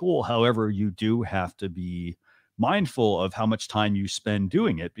fantastic tool. However, you do have to be mindful of how much time you spend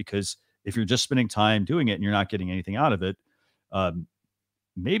doing it, because if you're just spending time doing it and you're not getting anything out of it,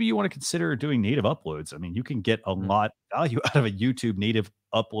 maybe you want to consider doing native uploads. I mean, you can get a lot of value out of a YouTube natively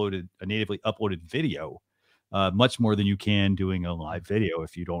uploaded video, much more than you can doing a live video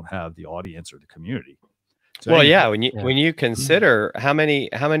if you don't have the audience or the community. So well, yeah, when you consider how many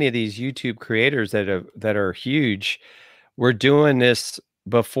of these YouTube creators that are huge were doing this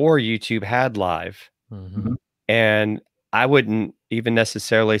before YouTube had live, and I wouldn't even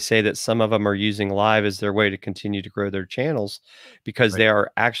necessarily say that some of them are using live as their way to continue to grow their channels, because they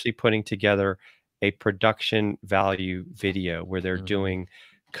are actually putting together a production value video where they're doing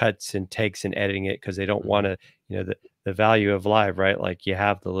cuts and takes and editing it because they don't want to, the value of live, right? Like you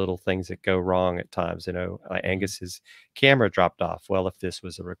have the little things that go wrong at times, like Angus's camera dropped off. Well, if this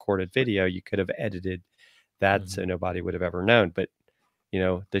was a recorded video, you could have edited that so nobody would have ever known. But,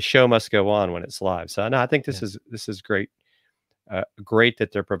 the show must go on when it's live. So no, I think this is great. Great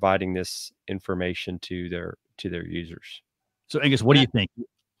that they're providing this information to their users. So Angus, what do you think?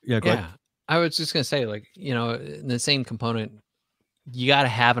 Yeah, go ahead. I was just going to say, like, in the same component, you got to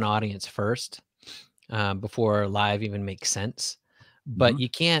have an audience first before live even makes sense. But you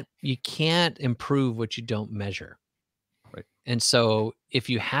can't improve what you don't measure. Right. And so if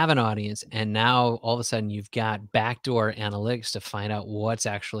you have an audience and now all of a sudden you've got backdoor analytics to find out what's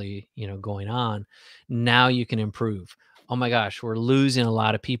actually, going on, now you can improve. Oh my gosh, we're losing a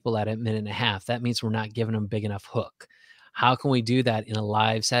lot of people at a minute and a half. That means we're not giving them a big enough hook. How can we do that in a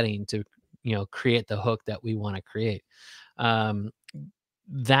live setting to, create the hook that we want to create?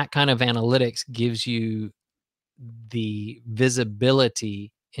 That kind of analytics gives you the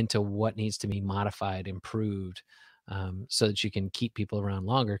visibility into what needs to be modified, improved, so that you can keep people around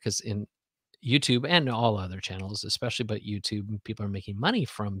longer. Because in YouTube and all other channels, especially, but YouTube, people are making money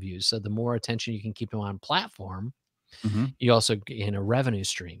from views. So the more attention you can keep them on platform, you also gain a revenue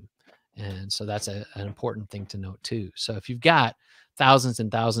stream. And so that's an important thing to note too. So if you've got thousands and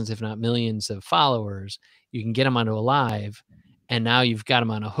thousands, if not millions of followers, you can get them onto a live, and now you've got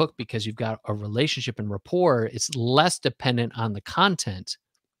them on a hook because you've got a relationship and rapport. It's less dependent on the content,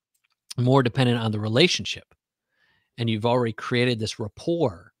 more dependent on the relationship. And you've already created this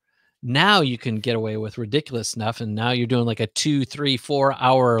rapport. Now you can get away with ridiculous stuff. And now you're doing like a 2, 3, 4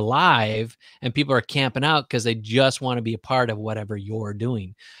 hour live, and people are camping out because they just want to be a part of whatever you're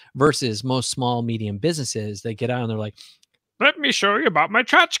doing. Versus most small, medium businesses, they get out and they're like, let me show you about my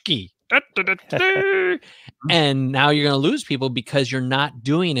tchotchke. And now you're going to lose people because you're not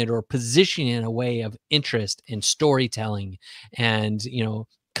doing it or positioning in a way of interest and storytelling and,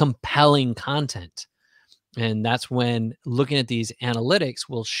 compelling content. And that's when looking at these analytics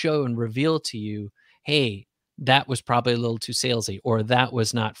will show and reveal to you, hey, that was probably a little too salesy, or that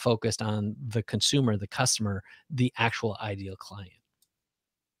was not focused on the consumer, the customer, the actual ideal client.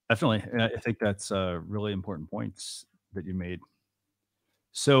 Definitely. And I think that's really important points that you made.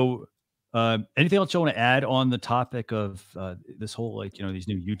 So anything else you want to add on the topic of this whole, these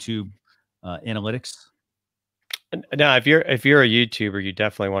new YouTube analytics? No, if you're a YouTuber, you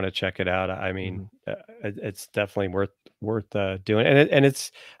definitely want to check it out. I mean, it's definitely worth doing. And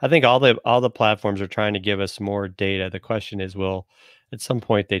it's, I think all the platforms are trying to give us more data. The question is, will at some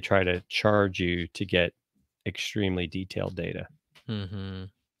point they try to charge you to get extremely detailed data?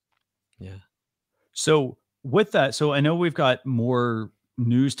 Yeah. So with that, so I know we've got more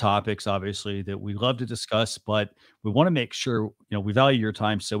news topics, obviously, that we love to discuss, but we want to make sure, we value your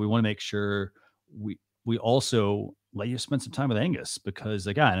time. So we want to make sure we also let you spend some time with Angus, because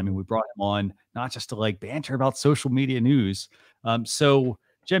again, I mean, we brought him on not just to like banter about social media news. So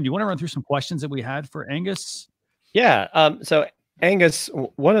Jim, do you want to run through some questions that we had for Angus? Yeah. So Angus,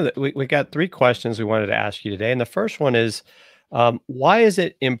 we got 3 questions we wanted to ask you today. And the first one is, why is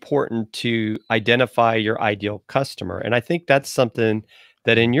it important to identify your ideal customer? And I think that's something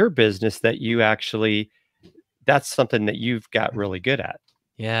that in your business that that's something that you've got really good at.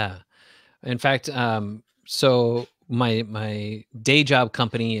 Yeah. In fact, so my day job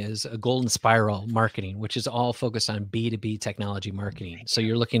company is a Golden Spiral Marketing, which is all focused on B2B technology marketing. So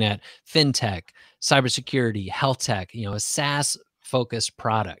you're looking at fintech, cybersecurity, health tech, a SaaS focused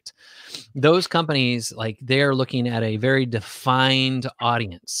product. Those companies, like, they're looking at a very defined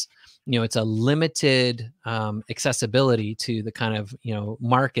audience. It's a limited accessibility to the kind of,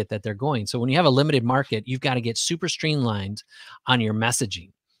 market that they're going. So when you have a limited market, you've got to get super streamlined on your messaging.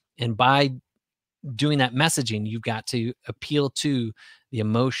 And by doing that messaging, you've got to appeal to the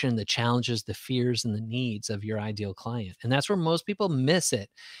emotion, the challenges, the fears, and the needs of your ideal client. And that's where most people miss it,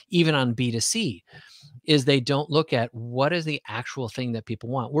 even on B2C, is they don't look at what is the actual thing that people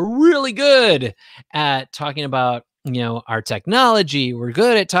want. We're really good at talking about, our technology. We're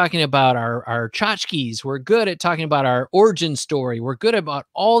good at talking about our tchotchkes. We're good at talking about our origin story. We're good about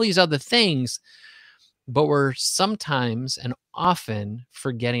all these other things, but we're sometimes and often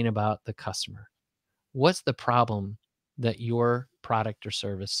forgetting about the customer. What's the problem that your product or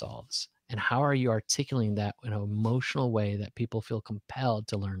service solves? And how are you articulating that in an emotional way that people feel compelled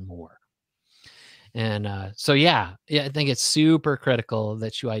to learn more? And so, yeah, I think it's super critical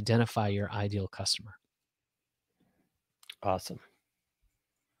that you identify your ideal customer. Awesome.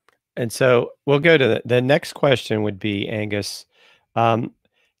 And so we'll go to the next question would be, Angus,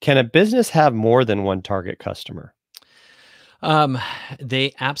 Can a business have more than one target customer? Um,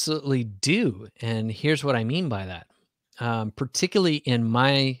 they absolutely do. And here's what I mean by that. Particularly in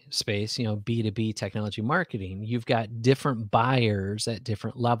my space, B2B technology marketing, you've got different buyers at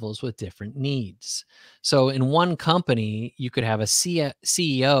different levels with different needs. So in one company, you could have a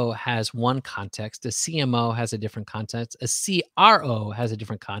CEO has one context, a CMO has a different context, a CRO has a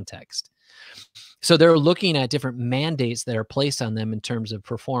different context. So they're looking at different mandates that are placed on them in terms of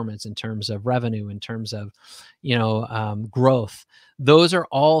performance, in terms of revenue, in terms of, growth. Those are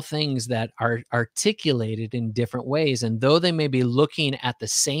all things that are articulated in different ways. And though they may be looking at the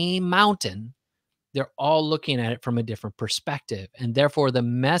same mountain, they're all looking at it from a different perspective. And therefore, the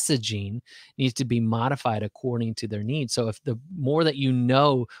messaging needs to be modified according to their needs. So if the more that you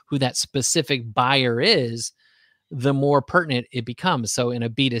know who that specific buyer is, the more pertinent it becomes. So in a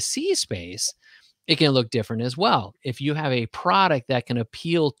B2C space, it can look different as well. If you have a product that can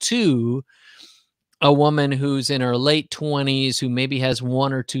appeal to a woman who's in her late 20s, who maybe has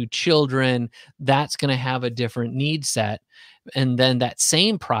one or two children, that's going to have a different need set. And then that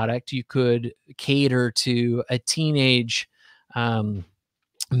same product, you could cater to a teenage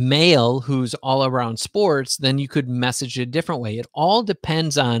male who's all around sports, then you could message it a different way. It all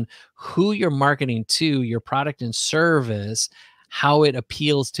depends on who you're marketing to, your product and service, how it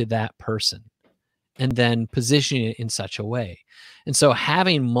appeals to that person, and then positioning it in such a way. And so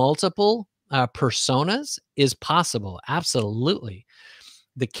having multiple personas is possible. Absolutely.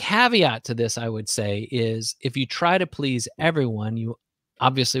 The caveat to this, I would say, is if you try to please everyone, you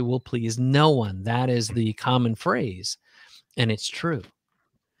obviously will please no one. That is the common phrase, and it's true.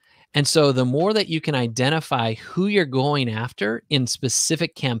 And so the more that you can identify who you're going after in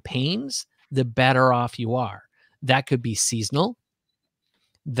specific campaigns, the better off you are. That could be seasonal.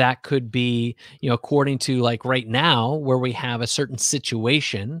 That could be, according to like right now where we have a certain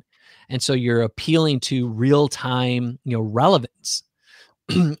situation. And so you're appealing to real-time, relevance.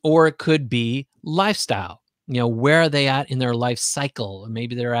 Or it could be lifestyle. Where are they at in their life cycle?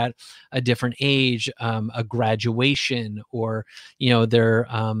 Maybe they're at a different age, a graduation, or, they're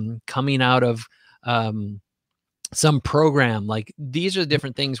coming out of some program. Like these are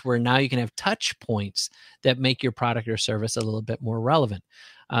different things where now you can have touch points that make your product or service a little bit more relevant.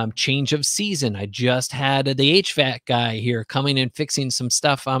 Change of season. I just had the HVAC guy here coming and fixing some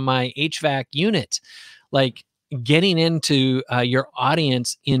stuff on my HVAC unit. Like getting into your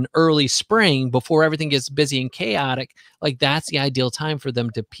audience in early spring before everything gets busy and chaotic, like that's the ideal time for them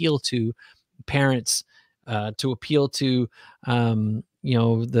to appeal to parents, to appeal to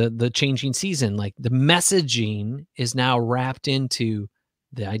the changing season. Like the messaging is now wrapped into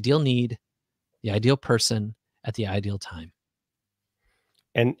the ideal need, the ideal person at the ideal time.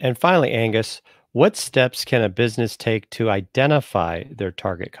 And finally, Angus, what steps can a business take to identify their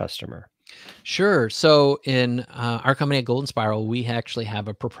target customer? Sure. So in our company at Golden Spiral, we actually have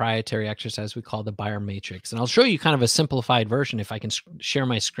a proprietary exercise we call the buyer matrix. And I'll show you kind of a simplified version if I can share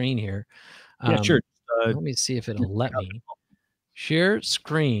my screen here. Yeah, sure. Let me see if it'll let me. Share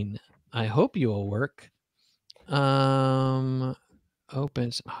screen. I hope you will work. Opens.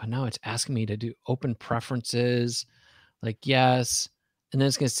 Oh, now it's asking me to do open preferences. Like, yes. And then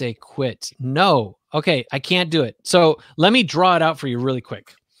it's going to say quit. No. Okay. I can't do it. So let me draw it out for you really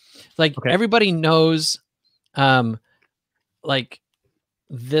quick. Like everybody knows, like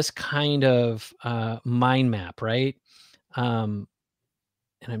this kind of mind map, right? And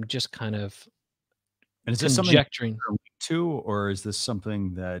I'm just kind of and is this conjecturing to, or is this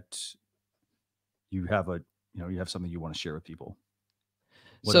something that you have you have something you want to share with people?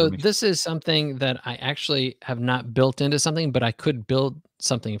 So this is something that I actually have not built into something, but I could build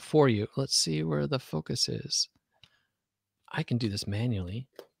something for you. Let's see where the focus is. I can do this manually.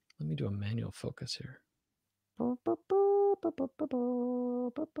 Let me do a manual focus here. All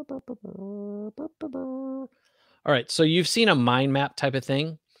right. So you've seen a mind map type of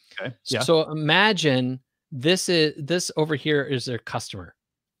thing. Okay. Yeah. So imagine this over here is their customer.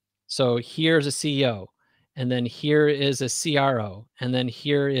 So here's a CEO, and then here is a CRO, and then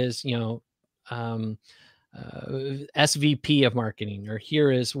here is, SVP of marketing, or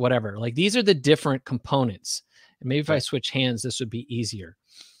here is whatever. Like these are the different components. And maybe if I switch hands, this would be easier.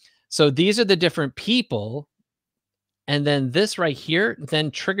 So these are the different people. And then this right here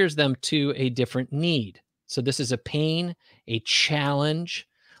then triggers them to a different need. So this is a pain, a challenge.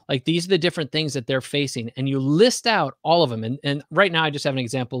 Like these are the different things that they're facing. And you list out all of them. And right now I just have an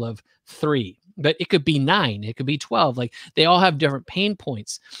example of 3, but it could be 9, it could be 12. Like they all have different pain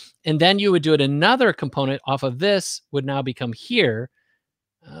points. And then you would do it. Another component off of this would now become here.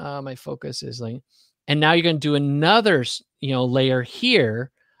 My focus is like, and now you're going to do another, layer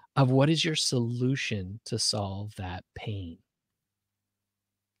here of what is your solution to solve that pain.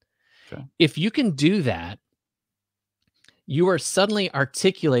 Okay. If you can do that, you are suddenly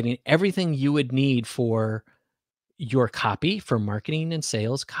articulating everything you would need for your copy, for marketing and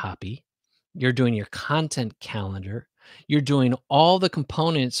sales copy. You're doing your content calendar. You're doing all the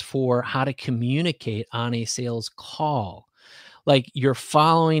components for how to communicate on a sales call. Like you're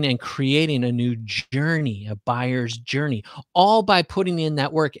following and creating a new journey, a buyer's journey, all by putting in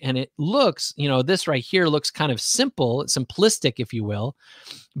that work. And it looks, this right here looks kind of simple, simplistic, if you will,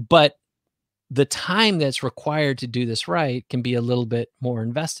 but the time that's required to do this right can be a little bit more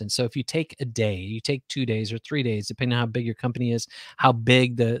invested. So if you take a day, you take 2 days or 3 days, depending on how big your company is, how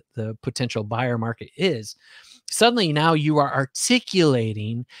big the potential buyer market is, suddenly now you are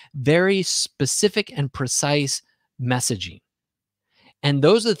articulating very specific and precise messaging. And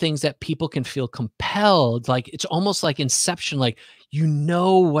those are the things that people can feel compelled, like it's almost like inception, like,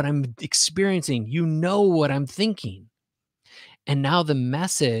 what I'm experiencing, what I'm thinking. And now the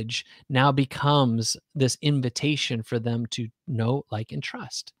message now becomes this invitation for them to know, like, and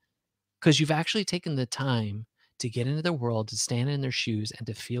trust. Because you've actually taken the time to get into their world, to stand in their shoes and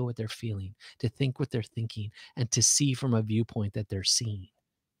to feel what they're feeling, to think what they're thinking, and to see from a viewpoint that they're seeing.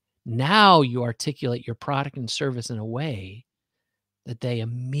 Now you articulate your product and service in a way that they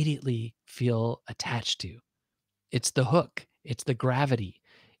immediately feel attached to. It's the hook. It's the gravity.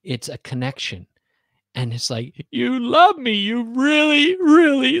 It's a connection. And it's like, you love me. You really,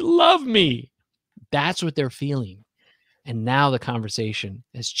 really love me. That's what they're feeling. And now the conversation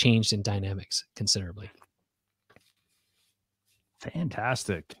has changed in dynamics considerably.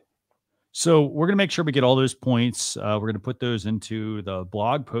 Fantastic. So we're going to make sure we get all those points. We're going to put those into the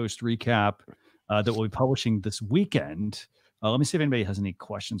blog post recap that we'll be publishing this weekend. Let me see if anybody has any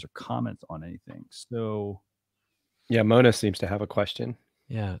questions or comments on anything. So, yeah, Mona seems to have a question.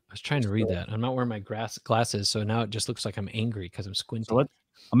 Yeah, I was trying to read that. I'm not wearing my glasses, so now it just looks like I'm angry because I'm squinting. So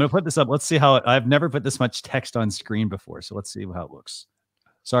I'm going to put this up. Let's see how I've never put this much text on screen before. So let's see how it looks.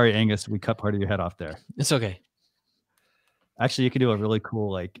 Sorry, Angus, we cut part of your head off there. It's okay. Actually, you could do a really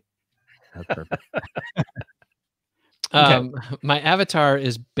cool, that's perfect. Okay. My avatar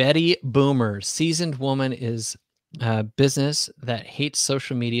is Betty Boomer. Seasoned woman is a business that hates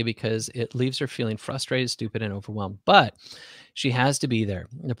social media because it leaves her feeling frustrated, stupid, and overwhelmed. But she has to be there.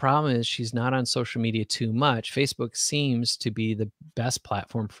 The problem is she's not on social media too much. Facebook seems to be the best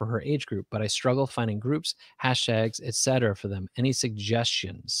platform for her age group, but I struggle finding groups, hashtags, etc. for them. Any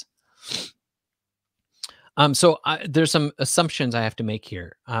suggestions? So there's some assumptions I have to make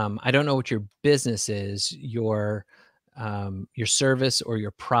here. I don't know what your business is, your service or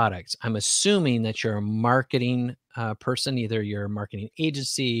your product. I'm assuming that you're a marketing person, either you're a marketing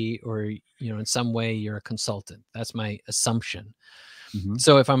agency or, in some way you're a consultant. That's my assumption. Mm-hmm.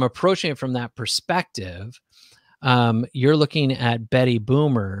 So if I'm approaching it from that perspective, you're looking at Betty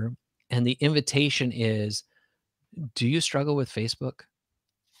Boomer, and the invitation is, do you struggle with Facebook?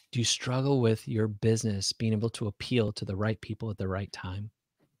 Do you struggle with your business being able to appeal to the right people at the right time?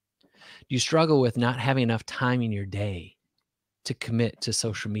 Do you struggle with not having enough time in your day to commit to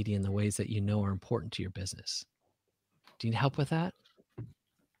social media in the ways that you know are important to your business? Do you need help with that?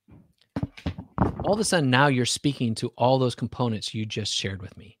 All of a sudden, now you're speaking to all those components you just shared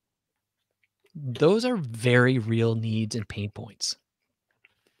with me. Those are very real needs and pain points.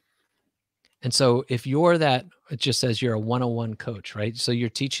 And so if you're that, it just says you're a 101 coach, right? So you're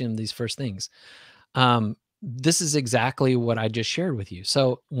teaching them these first things. This is exactly what I just shared with you.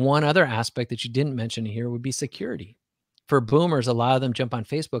 So one other aspect that you didn't mention here would be security. For boomers, a lot of them jump on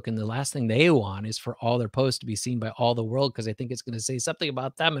Facebook, and the last thing they want is for all their posts to be seen by all the world, because they think it's going to say something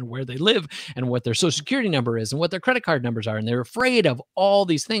about them and where they live and what their social security number is and what their credit card numbers are. And they're afraid of all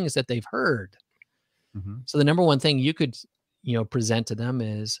these things that they've heard. Mm-hmm. So the number one thing you could, present to them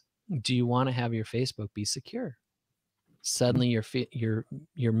is, do you want to have your Facebook be secure? Suddenly you're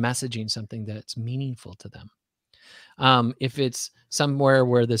messaging something that's meaningful to them. If it's somewhere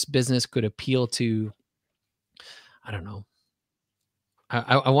where this business could appeal to, I don't know,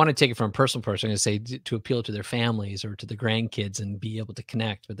 I want to take it from a personal person. I'm going to say to appeal to their families or to the grandkids and be able to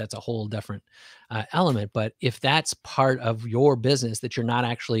connect, but that's a whole different element. But if that's part of your business, that you're not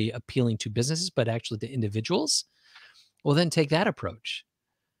actually appealing to businesses, but actually to individuals, well, then take that approach.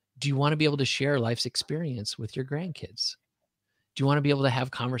 Do you want to be able to share life's experience with your grandkids? Do you want to be able to have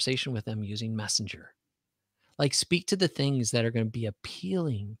conversation with them using Messenger? Like, speak to the things that are going to be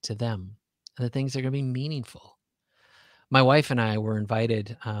appealing to them and the things that are going to be meaningful. My wife and I were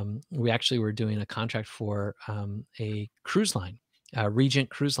invited. We actually were doing a contract for a cruise line,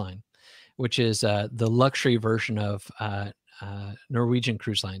 Regent Cruise Line, which is the luxury version of Norwegian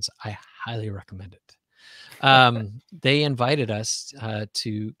Cruise Lines. I highly recommend it. They invited us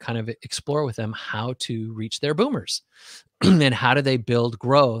to kind of explore with them how to reach their boomers and how do they build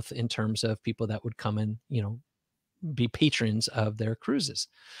growth in terms of people that would come and, be patrons of their cruises.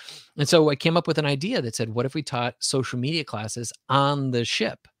 And so I came up with an idea that said, what if we taught social media classes on the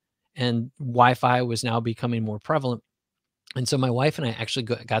ship? And Wi-Fi was now becoming more prevalent. And so my wife and I actually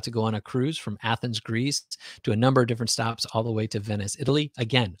got to go on a cruise from Athens, Greece, to a number of different stops all the way to Venice, Italy.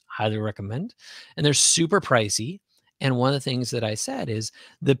 Again, highly recommend. And they're super pricey. And one of the things that I said is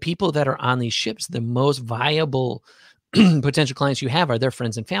the people that are on these ships, the most viable potential clients you have are their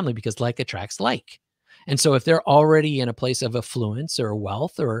friends and family, because like attracts like. And so if they're already in a place of affluence or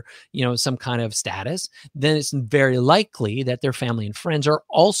wealth or, some kind of status, then it's very likely that their family and friends are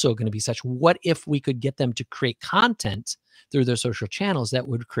also going to be such. What if we could get them to create content through their social channels that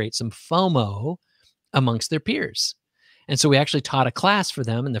would create some FOMO amongst their peers? And so we actually taught a class for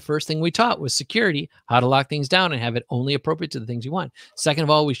them. And the first thing we taught was security, how to lock things down and have it only appropriate to the things you want. Second of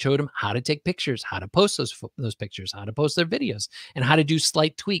all, we showed them how to take pictures, how to post those pictures, how to post their videos, and how to do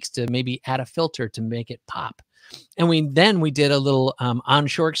slight tweaks to maybe add a filter to make it pop. And we did a little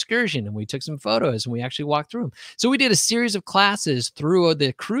onshore excursion, and we took some photos and we actually walked through them. So we did a series of classes through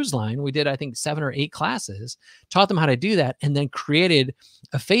the cruise line. We did, I think, 7 or 8 classes, taught them how to do that, and then created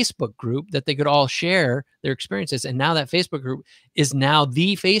a Facebook group that they could all share their experiences. And now that Facebook group is now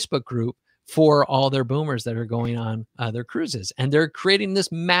the Facebook group for all their boomers that are going on their cruises. And they're creating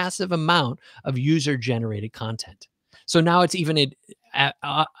this massive amount of user-generated content. So now it's even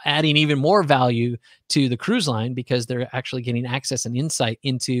adding even more value to the cruise line, because they're actually getting access and insight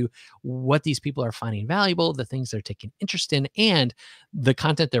into what these people are finding valuable, the things they're taking interest in, and the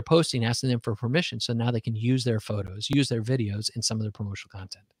content they're posting, asking them for permission. So now they can use their photos, use their videos in some of their promotional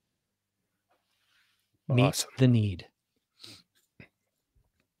content. Awesome. Meet the need.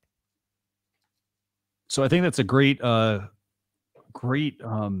 So I think that's a great,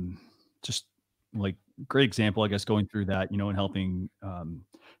 just like great example, I guess, going through that, and helping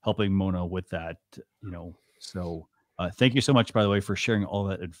Mona with that, So thank you so much, by the way, for sharing all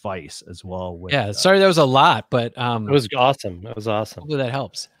that advice as well. Sorry, that was a lot, but it was awesome. It was awesome. Hopefully that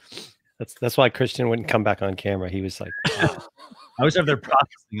helps. That's why Christian wouldn't come back on camera. He was like, oh. I was over there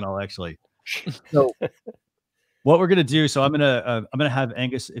processing it all, actually. So what we're gonna do, so I'm gonna have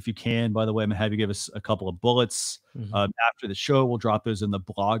Angus, if you can, by the way, I'm gonna have you give us a couple of bullets. After the show. We'll drop those in the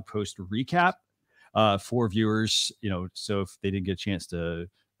blog post recap for viewers, so if they didn't get a chance to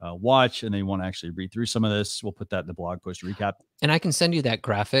watch and they want to actually read through some of this, we'll put that in the blog post recap. And I can send you that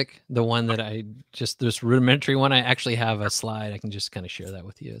graphic, the one that this rudimentary one. I actually have a slide. I can just kind of share that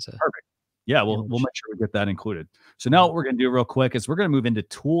with you as a perfect. Yeah, we'll make sure we get that included. So now what we're going to do real quick is we're going to move into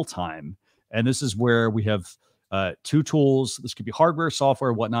tool time. And this is where we have 2 tools. This could be hardware,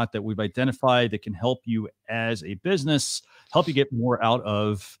 software, whatnot, that we've identified that can help you as a business, help you get more out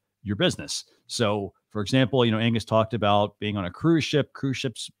of your business. So for example, Angus talked about being on a cruise ship. Cruise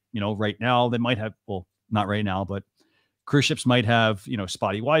ships, right now they might have, well, not right now, but cruise ships might have,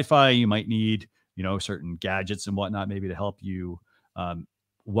 spotty Wi-Fi. You might need, certain gadgets and whatnot, maybe to help you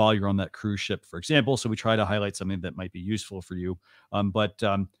while you're on that cruise ship, for example. So we try to highlight something that might be useful for you.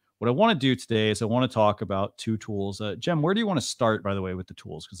 What I want to do today is I want to talk about 2 tools. Jem, where do you want to start, by the way, with the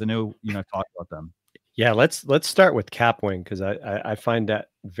tools? Because I know I've talked about them. Yeah, let's start with Kapwing, because I find that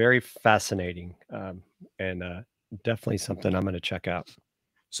very fascinating, and definitely something I'm going to check out.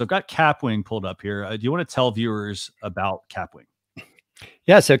 So I've got Kapwing pulled up here. Do you want to tell viewers about Kapwing?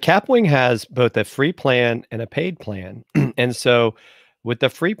 Yeah, so Kapwing has both a free plan and a paid plan. And so with the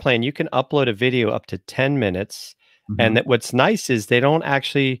free plan, you can upload a video up to 10 minutes. And that what's nice is they don't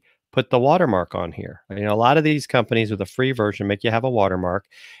actually put the watermark on here. A lot of these companies with a free version make you have a watermark,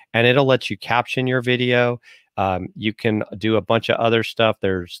 and it'll let you caption your video. You can do a bunch of other stuff.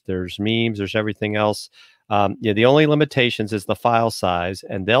 There's memes, there's everything else. The only limitations is the file size,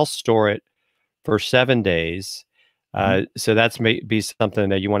 and they'll store it for 7 days. So that's maybe something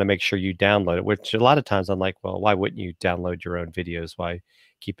that you want to make sure you download it, which a lot of times I'm like, well, why wouldn't you download your own videos? Why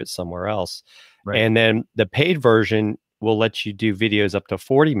keep it somewhere else? Right. And then the paid version will let you do videos up to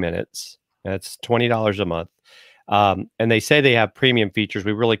 40 minutes. That's $20 a month. And they say they have premium features.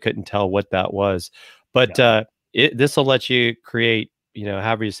 We really couldn't tell what that was, but this will let you create,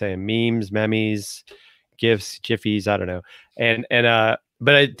 however you say, memes, memes, GIFs, Jiffies, I don't know.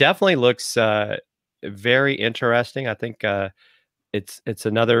 But it definitely looks very interesting. I think it's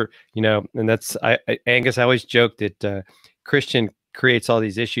another, and that's Angus. I always joked that Christian creates all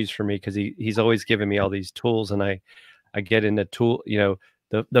these issues for me, because he's always giving me all these tools, and I get into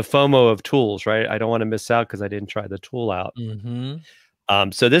the FOMO of tools, right? I don't want to miss out because I didn't try the tool out.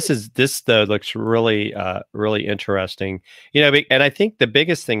 So this though looks really really interesting, and I think the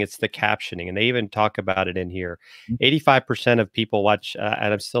biggest thing is the captioning, and they even talk about it in here. 85% of people watch,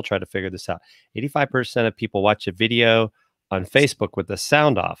 and I'm still trying to figure this out. 85% of people watch a video on Facebook with the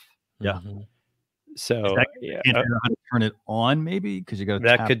sound off. Yeah. So you can't figure out how to turn it on, maybe because you got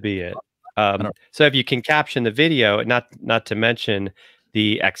that could be it. So if you can caption the video, not to mention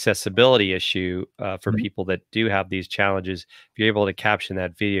the accessibility issue for people that do have these challenges, if you're able to caption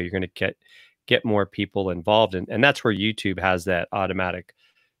that video, you're going to get more people involved, and that's where YouTube has that automatic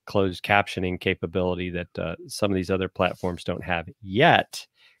closed captioning capability that some of these other platforms don't have yet,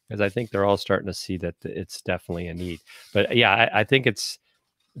 because I think they're all starting to see that it's definitely a need. But yeah, I think it's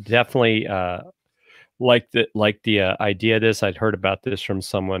definitely like the idea of this. I'd heard about this from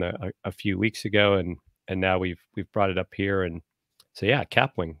someone a few weeks ago, and now we've brought it up here. And so yeah,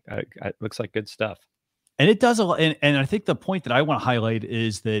 Kapwing, it looks like good stuff. And it does a lot. And I think the point that I want to highlight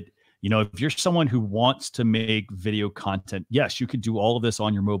is that, if you're someone who wants to make video content, yes, you could do all of this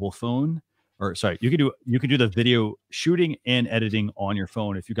on your mobile phone, or sorry, you could do the video shooting and editing on your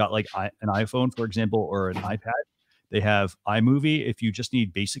phone. If you got like an iPhone, for example, or an iPad, they have iMovie. If you just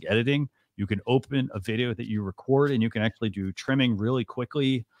need basic editing, you can open a video that you record and you can actually do trimming really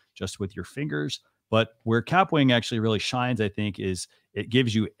quickly just with your fingers. But where Kapwing actually really shines, I think, is it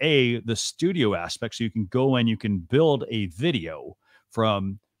gives you the studio aspect. So you can go and you can build a video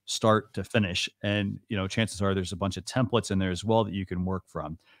from start to finish. And, chances are there's a bunch of templates in there as well that you can work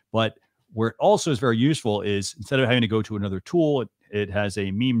from. But where it also is very useful is instead of having to go to another tool, it has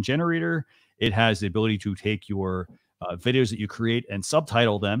a meme generator. It has the ability to take your videos that you create and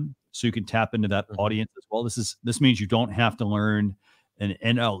subtitle them, so you can tap into that audience as well. This means you don't have to learn an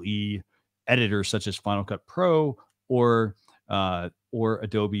NLE editor such as Final Cut Pro or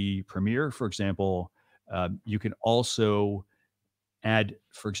Adobe Premiere, for example. You can also add,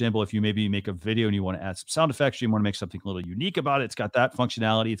 for example, if you maybe make a video and you want to add some sound effects, you want to make something a little unique about it. It's got that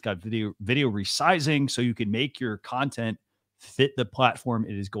functionality. It's got video resizing, so you can make your content fit the platform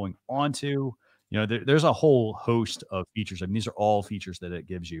it is going onto. There's a whole host of features. I mean, these are all features that it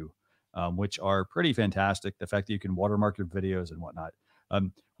gives you, which are pretty fantastic. The fact that you can watermark your videos and whatnot.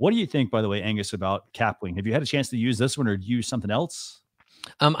 What do you think, by the way, Angus, about Kapwing? Have you had a chance to use this one or use something else?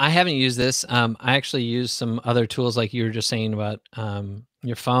 I haven't used this. I actually use some other tools like you were just saying about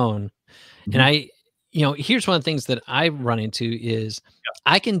your phone. And here's one of the things that I run into is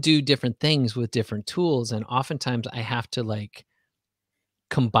I can do different things with different tools. And oftentimes I have to like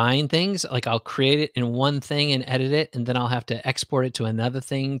combine things. Like I'll create it in one thing and edit it, and then I'll have to export it to another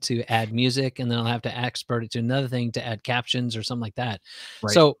thing to add music, and then I'll have to export it to another thing to add captions or something like that.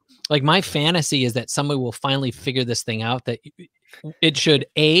 Right. So like my fantasy is that somebody will finally figure this thing out, that it should,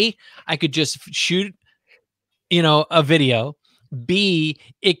 I could just shoot, a video. B,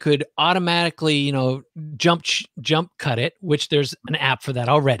 it could automatically, jump cut it, which there's an app for that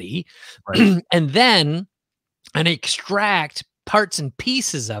already. Right. And then extract parts and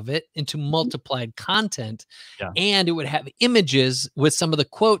pieces of it into multiplied content. Yeah. And it would have images with some of the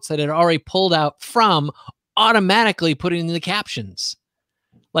quotes that it already pulled out from, automatically putting in the captions.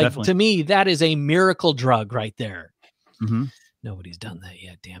 Like, definitely. To me, that is a miracle drug right there. Nobody's done that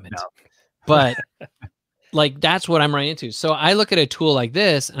yet, damn it. No. But like, that's what I'm running into. So I look at a tool like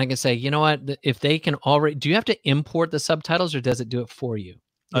this and I can say, you know what, if they can already, do you have to import the subtitles or does it do it for you?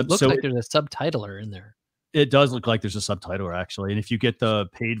 It looks like there's a subtitler in there. It does look like there's a subtitler, actually. And if you get the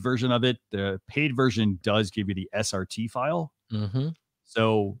paid version of it, the paid version does give you the SRT file.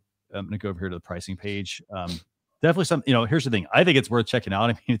 So I'm going to go over here to the pricing page. Definitely some, here's the thing. I think it's worth checking out.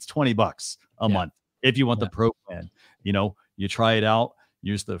 I mean, it's $20 a month if you want the pro plan. You try it out,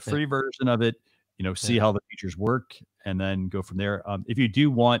 use the free version of it, see how the features work, and then go from there. If you do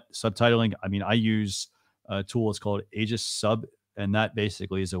want subtitling, I mean, I use a tool. It's called Aegis Sub. And that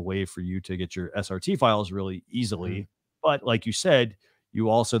basically is a way for you to get your SRT files really easily. But like you said, you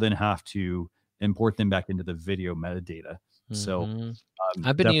also then have to import them back into the video metadata. So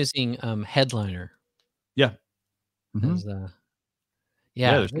I've been using Headliner. Yeah. There's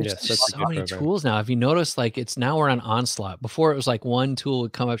so many tools now. Have you noticed, like, it's now we're on Onslaught. Before it was like one tool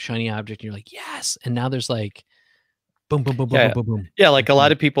would come up, shiny object, and you're like, yes. And now there's like boom, boom, boom, boom, boom, boom. Yeah, like a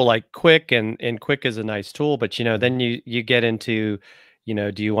lot of people like Quick, and Quick is a nice tool, but then you get into,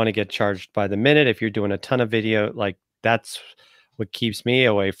 do you want to get charged by the minute if you're doing a ton of video? Like, that's what keeps me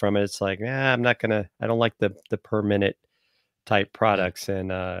away from it. It's like, I don't like the per minute type products. And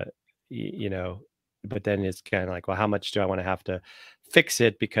but then it's kind of like, well, how much do I want to have to fix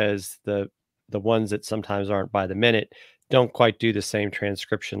it? Because the ones that sometimes aren't by the minute, don't quite do the same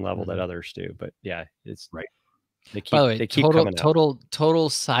transcription level that others do. But yeah, it's Right. By the way, they keep coming out. total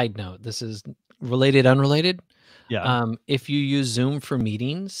side note. This is related, unrelated. Yeah. If you use Zoom for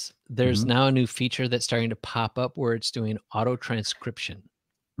meetings, there's now a new feature that's starting to pop up where it's doing auto transcription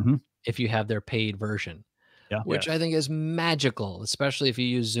if you have their paid version, Yeah. which I think is magical, especially if you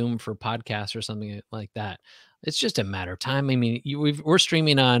use Zoom for podcasts or something like that. It's just a matter of time. I mean, we're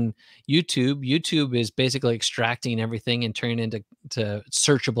streaming on YouTube. YouTube is basically extracting everything and turning into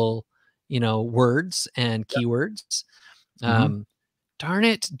searchable, words and keywords. Darn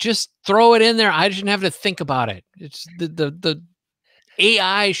it, just throw it in there. I shouldn't have to think about it. It's the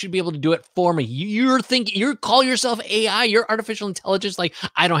AI should be able to do it for me. You call yourself AI, you're artificial intelligence. Like,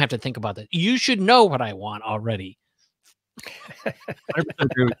 I don't have to think about that. You should know what I want already. 100%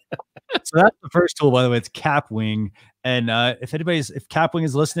 agree with you. So that's the first tool, by the way. It's Kapwing. And if Kapwing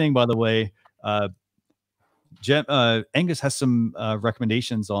is listening, by the way, Angus has some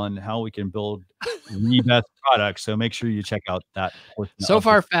recommendations on how we can build the best products. So make sure you check out that. So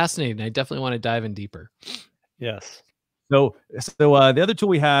far, fascinating. I definitely want to dive in deeper. Yes. So the other tool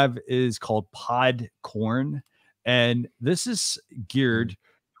we have is called Podcorn, and this is geared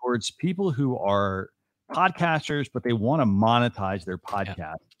towards people who are podcasters, but they want to monetize their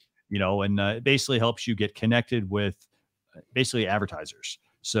podcast. And it basically helps you get connected with basically advertisers.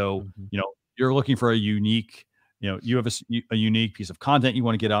 So you're looking for a unique, you have a unique piece of content you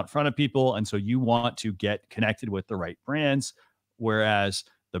want to get out in front of people, and so you want to get connected with the right brands, whereas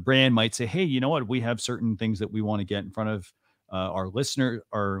the brand might say, hey, you know what? We have certain things that we want to get in front of our listeners,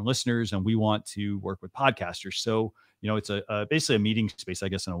 and we want to work with podcasters. So, it's basically a meeting space, I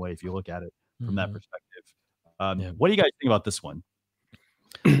guess, in a way, if you look at it from that perspective. What do you guys think about this one?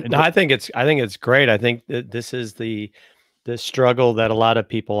 No, I think it's great. I think that this is the struggle that a lot of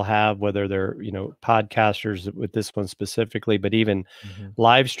people have, whether they're, podcasters with this one specifically, but even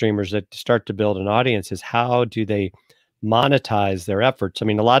live streamers that start to build an audience, is how do they monetize their efforts? I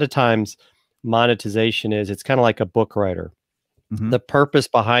mean, a lot of times monetization it's kind of like a book writer. The purpose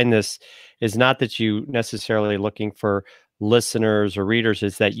behind this is not that you necessarily looking for listeners or readers,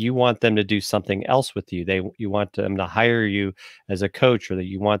 is that you want them to do something else with you. You want them to hire you as a coach, or that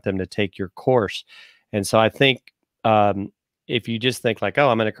you want them to take your course. And so I think if you just think like, oh,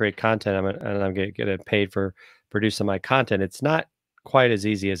 I'm going to create content, and I'm going to get paid for producing my content, it's not quite as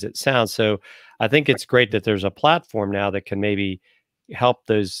easy as it sounds. So I think it's great that there's a platform now that can maybe help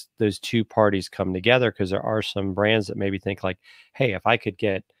those two parties come together, because there are some brands that maybe think like, hey, if I could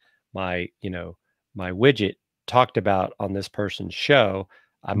get my my widget talked about on this person's show,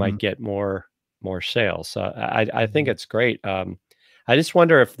 I might get more sales. So I think it's great. I just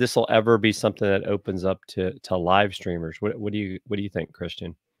wonder if this will ever be something that opens up to live streamers. What do you think,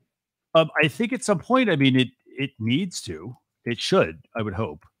 Christian? I think at some point, I mean, it needs to. It should, I would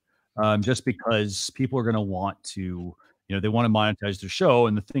hope, just because people are going to want to, they want to monetize their show.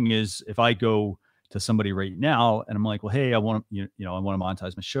 And the thing is, if I go to somebody right now and I'm like, well, hey, I want to, I want to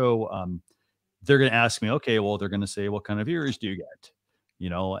monetize my show. They're going to ask me, okay, well, they're going to say, what kind of viewers do you get?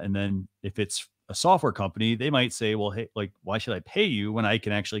 And then if it's a software company, they might say, well, hey, like, why should I pay you when I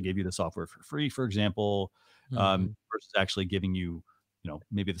can actually give you the software for free, for example, versus actually giving you,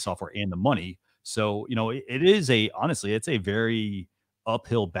 maybe the software and the money. So, honestly, it's a very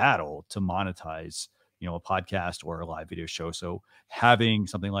uphill battle to monetize, a podcast or a live video show. So having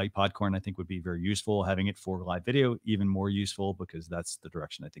something like Podcorn, I think, would be very useful. Having it for live video, even more useful, because that's the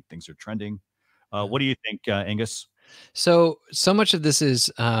direction I think things are trending. What do you think, Angus? So much of this is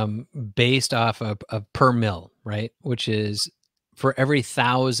based off of per mil, right? Which is for every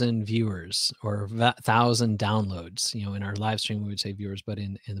 1,000 viewers or 1,000 downloads. In our live stream, we would say viewers, but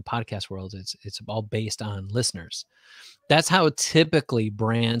in the podcast world, it's all based on listeners. That's how typically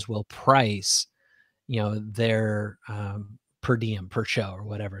brands will price, their per diem, per show, or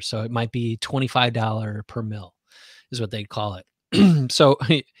whatever. So it might be $25 per mil is what they'd call it. So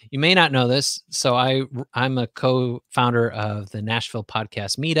you may not know this. So I'm a co-founder of the Nashville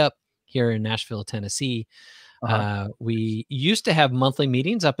Podcast Meetup here in Nashville, Tennessee. We used to have monthly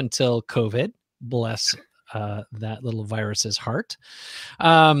meetings up until COVID, bless that little virus's heart.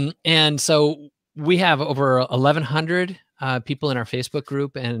 And so we have over 1,100 people in our Facebook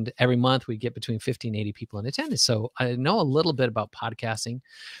group, and every month we get between 50 and 80 people in attendance. So I know a little bit about podcasting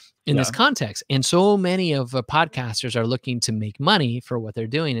in this context. And so many of podcasters are looking to make money for what they're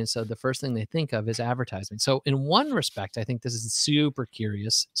doing. And so the first thing they think of is advertisement. So in one respect, I think this is super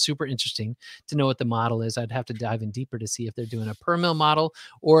curious, super interesting to know what the model is. I'd have to dive in deeper to see if they're doing a per mil model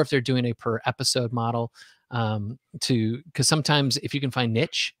or if they're doing a per episode model, because sometimes if you can find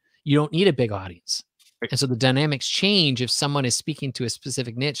niche, you don't need a big audience. And so the dynamics change if someone is speaking to a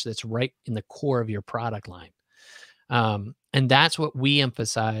specific niche that's right in the core of your product line. And that's what we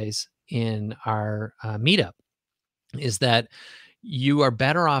emphasize in our meetup, is that you are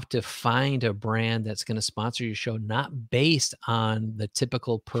better off to find a brand that's going to sponsor your show, not based on the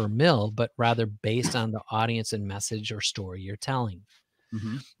typical per mil, but rather based on the audience and message or story you're telling.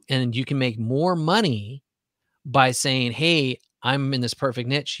 And you can make more money by saying, hey, I'm in this perfect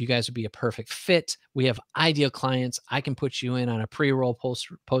niche. You guys would be a perfect fit. We have ideal clients. I can put you in on a pre-roll,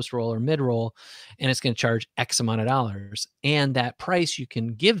 post-roll, or mid-roll, and it's going to charge X amount of dollars. And that price you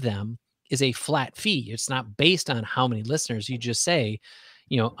can give them is a flat fee. It's not based on how many listeners. You just say,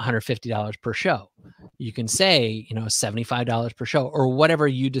 $150 per show. You can say, $75 per show, or whatever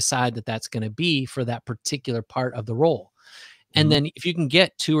you decide that that's going to be for that particular part of the role. And then if you can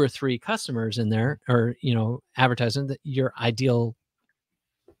get 2 or 3 customers in there, or, advertising, that you're ideally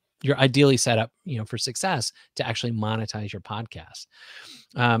set up, for success to actually monetize your podcast.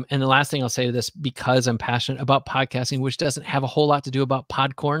 And the last thing I'll say to this, because I'm passionate about podcasting, which doesn't have a whole lot to do about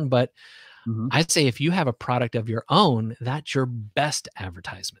Podcorn, but I say if you have a product of your own, that's your best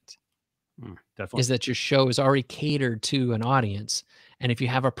advertisement. Definitely. Is that your show is already catered to an audience. And if you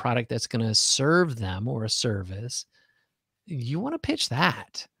have a product that's going to serve them, or a service, you want to pitch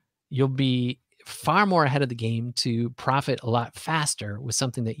that. You'll be far more ahead of the game to profit a lot faster with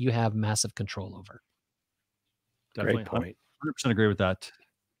something that you have massive control over. Definitely. Great point. 100% agree with that.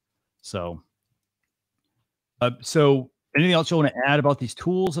 So, anything else you want to add about these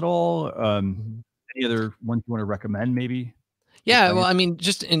tools at all? Any other ones you want to recommend, maybe? Yeah, well, I mean,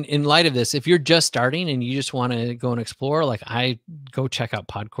 just in light of this, if you're just starting and you just want to go and explore, like, I go check out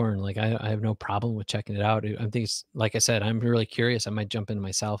Podcorn. Like, I have no problem with checking it out. I think it's, like I said, I'm really curious. I might jump in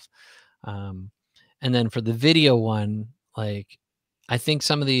myself. And then for the video one, like, I think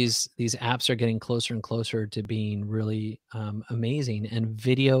some of these apps are getting closer and closer to being really amazing, and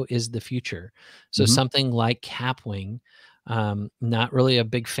video is the future. So something like Kapwing, not really a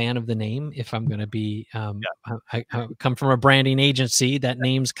big fan of the name. If I'm going to be, I come from a branding agency. That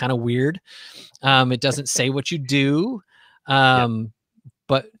name's kind of weird. It doesn't say what you do.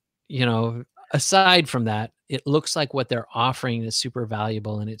 But, aside from that, it looks like what they're offering is super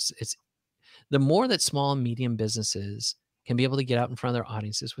valuable. And it's the more that small and medium businesses can be able to get out in front of their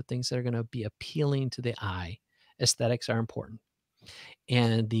audiences with things that are going to be appealing to the eye. Aesthetics are important.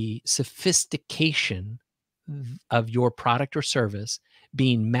 And the sophistication of your product or service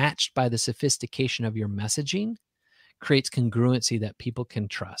being matched by the sophistication of your messaging creates congruency that people can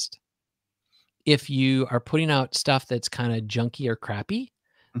trust. If you are putting out stuff that's kind of junky or crappy,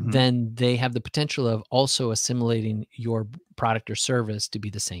 then they have the potential of also assimilating your product or service to be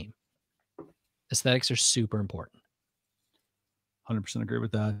the same. Aesthetics are super important. 100% agree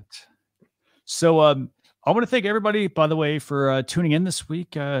with that. So I want to thank everybody, by the way, for tuning in this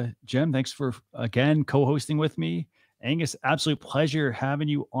week. Jim, thanks for, again, co-hosting with me. Angus, absolute pleasure having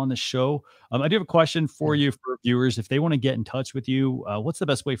you on the show. I do have a question for you, for viewers. If they want to get in touch with you, what's the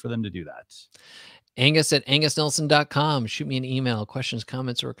best way for them to do that? Angus@angusnelson.com. Shoot me an email, questions,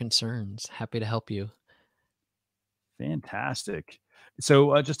 comments, or concerns. Happy to help you. Fantastic.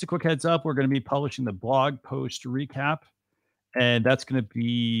 So just a quick heads up, we're going to be publishing the blog post recap, and that's going to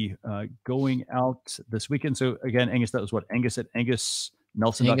be going out this weekend. So again, Angus, that was what?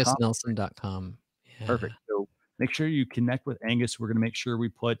 Angus@angusnelson.com? Angusnelson.com. Yeah. Perfect. So make sure you connect with Angus. We're going to make sure we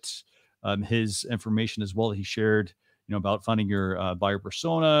put his information as well that he shared, about finding your buyer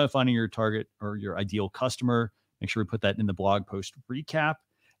persona, finding your target or your ideal customer. Make sure we put that in the blog post recap.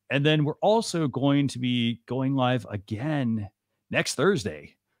 And then we're also going to be going live again next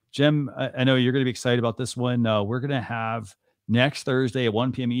Thursday. Jim, I know you're going to be excited about this one. We're going to have next Thursday at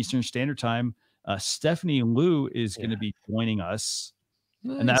 1 p.m. Eastern Standard Time, Stephanie Liu is going to be joining us.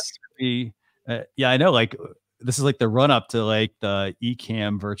 Nice. And that's going to be, I know, like, this is like the run up to like the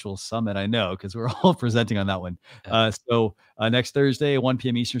eCam virtual summit. I know, because we're all presenting on that one. So next Thursday, 1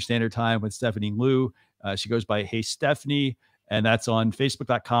 p.m. Eastern Standard Time with Stephanie Liu. She goes by Hey Stephanie, and that's on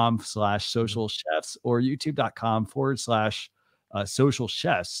Facebook.com/social chefs or YouTube.com/social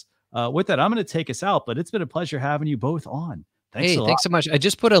chefs. With that, I'm going to take us out, but it's been a pleasure having you both on. Thanks a lot. Thanks so much. I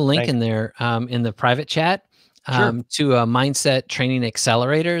just put a link in there in the private chat to a mindset training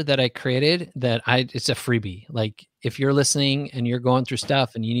accelerator that I created. It's a freebie. Like, if you're listening and you're going through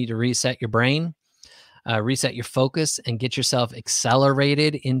stuff and you need to reset your brain, reset your focus, and get yourself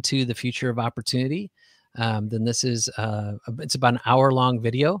accelerated into the future of opportunity, then this is it's about an hour-long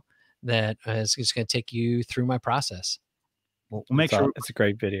video that is just going to take you through my process. We'll make sure it's a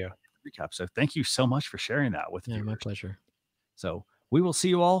great video recap. So thank you so much for sharing that with me. My pleasure. So we will see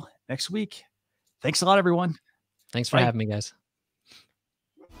you all next week. Thanks a lot, everyone. Thanks for Bye. having me, guys.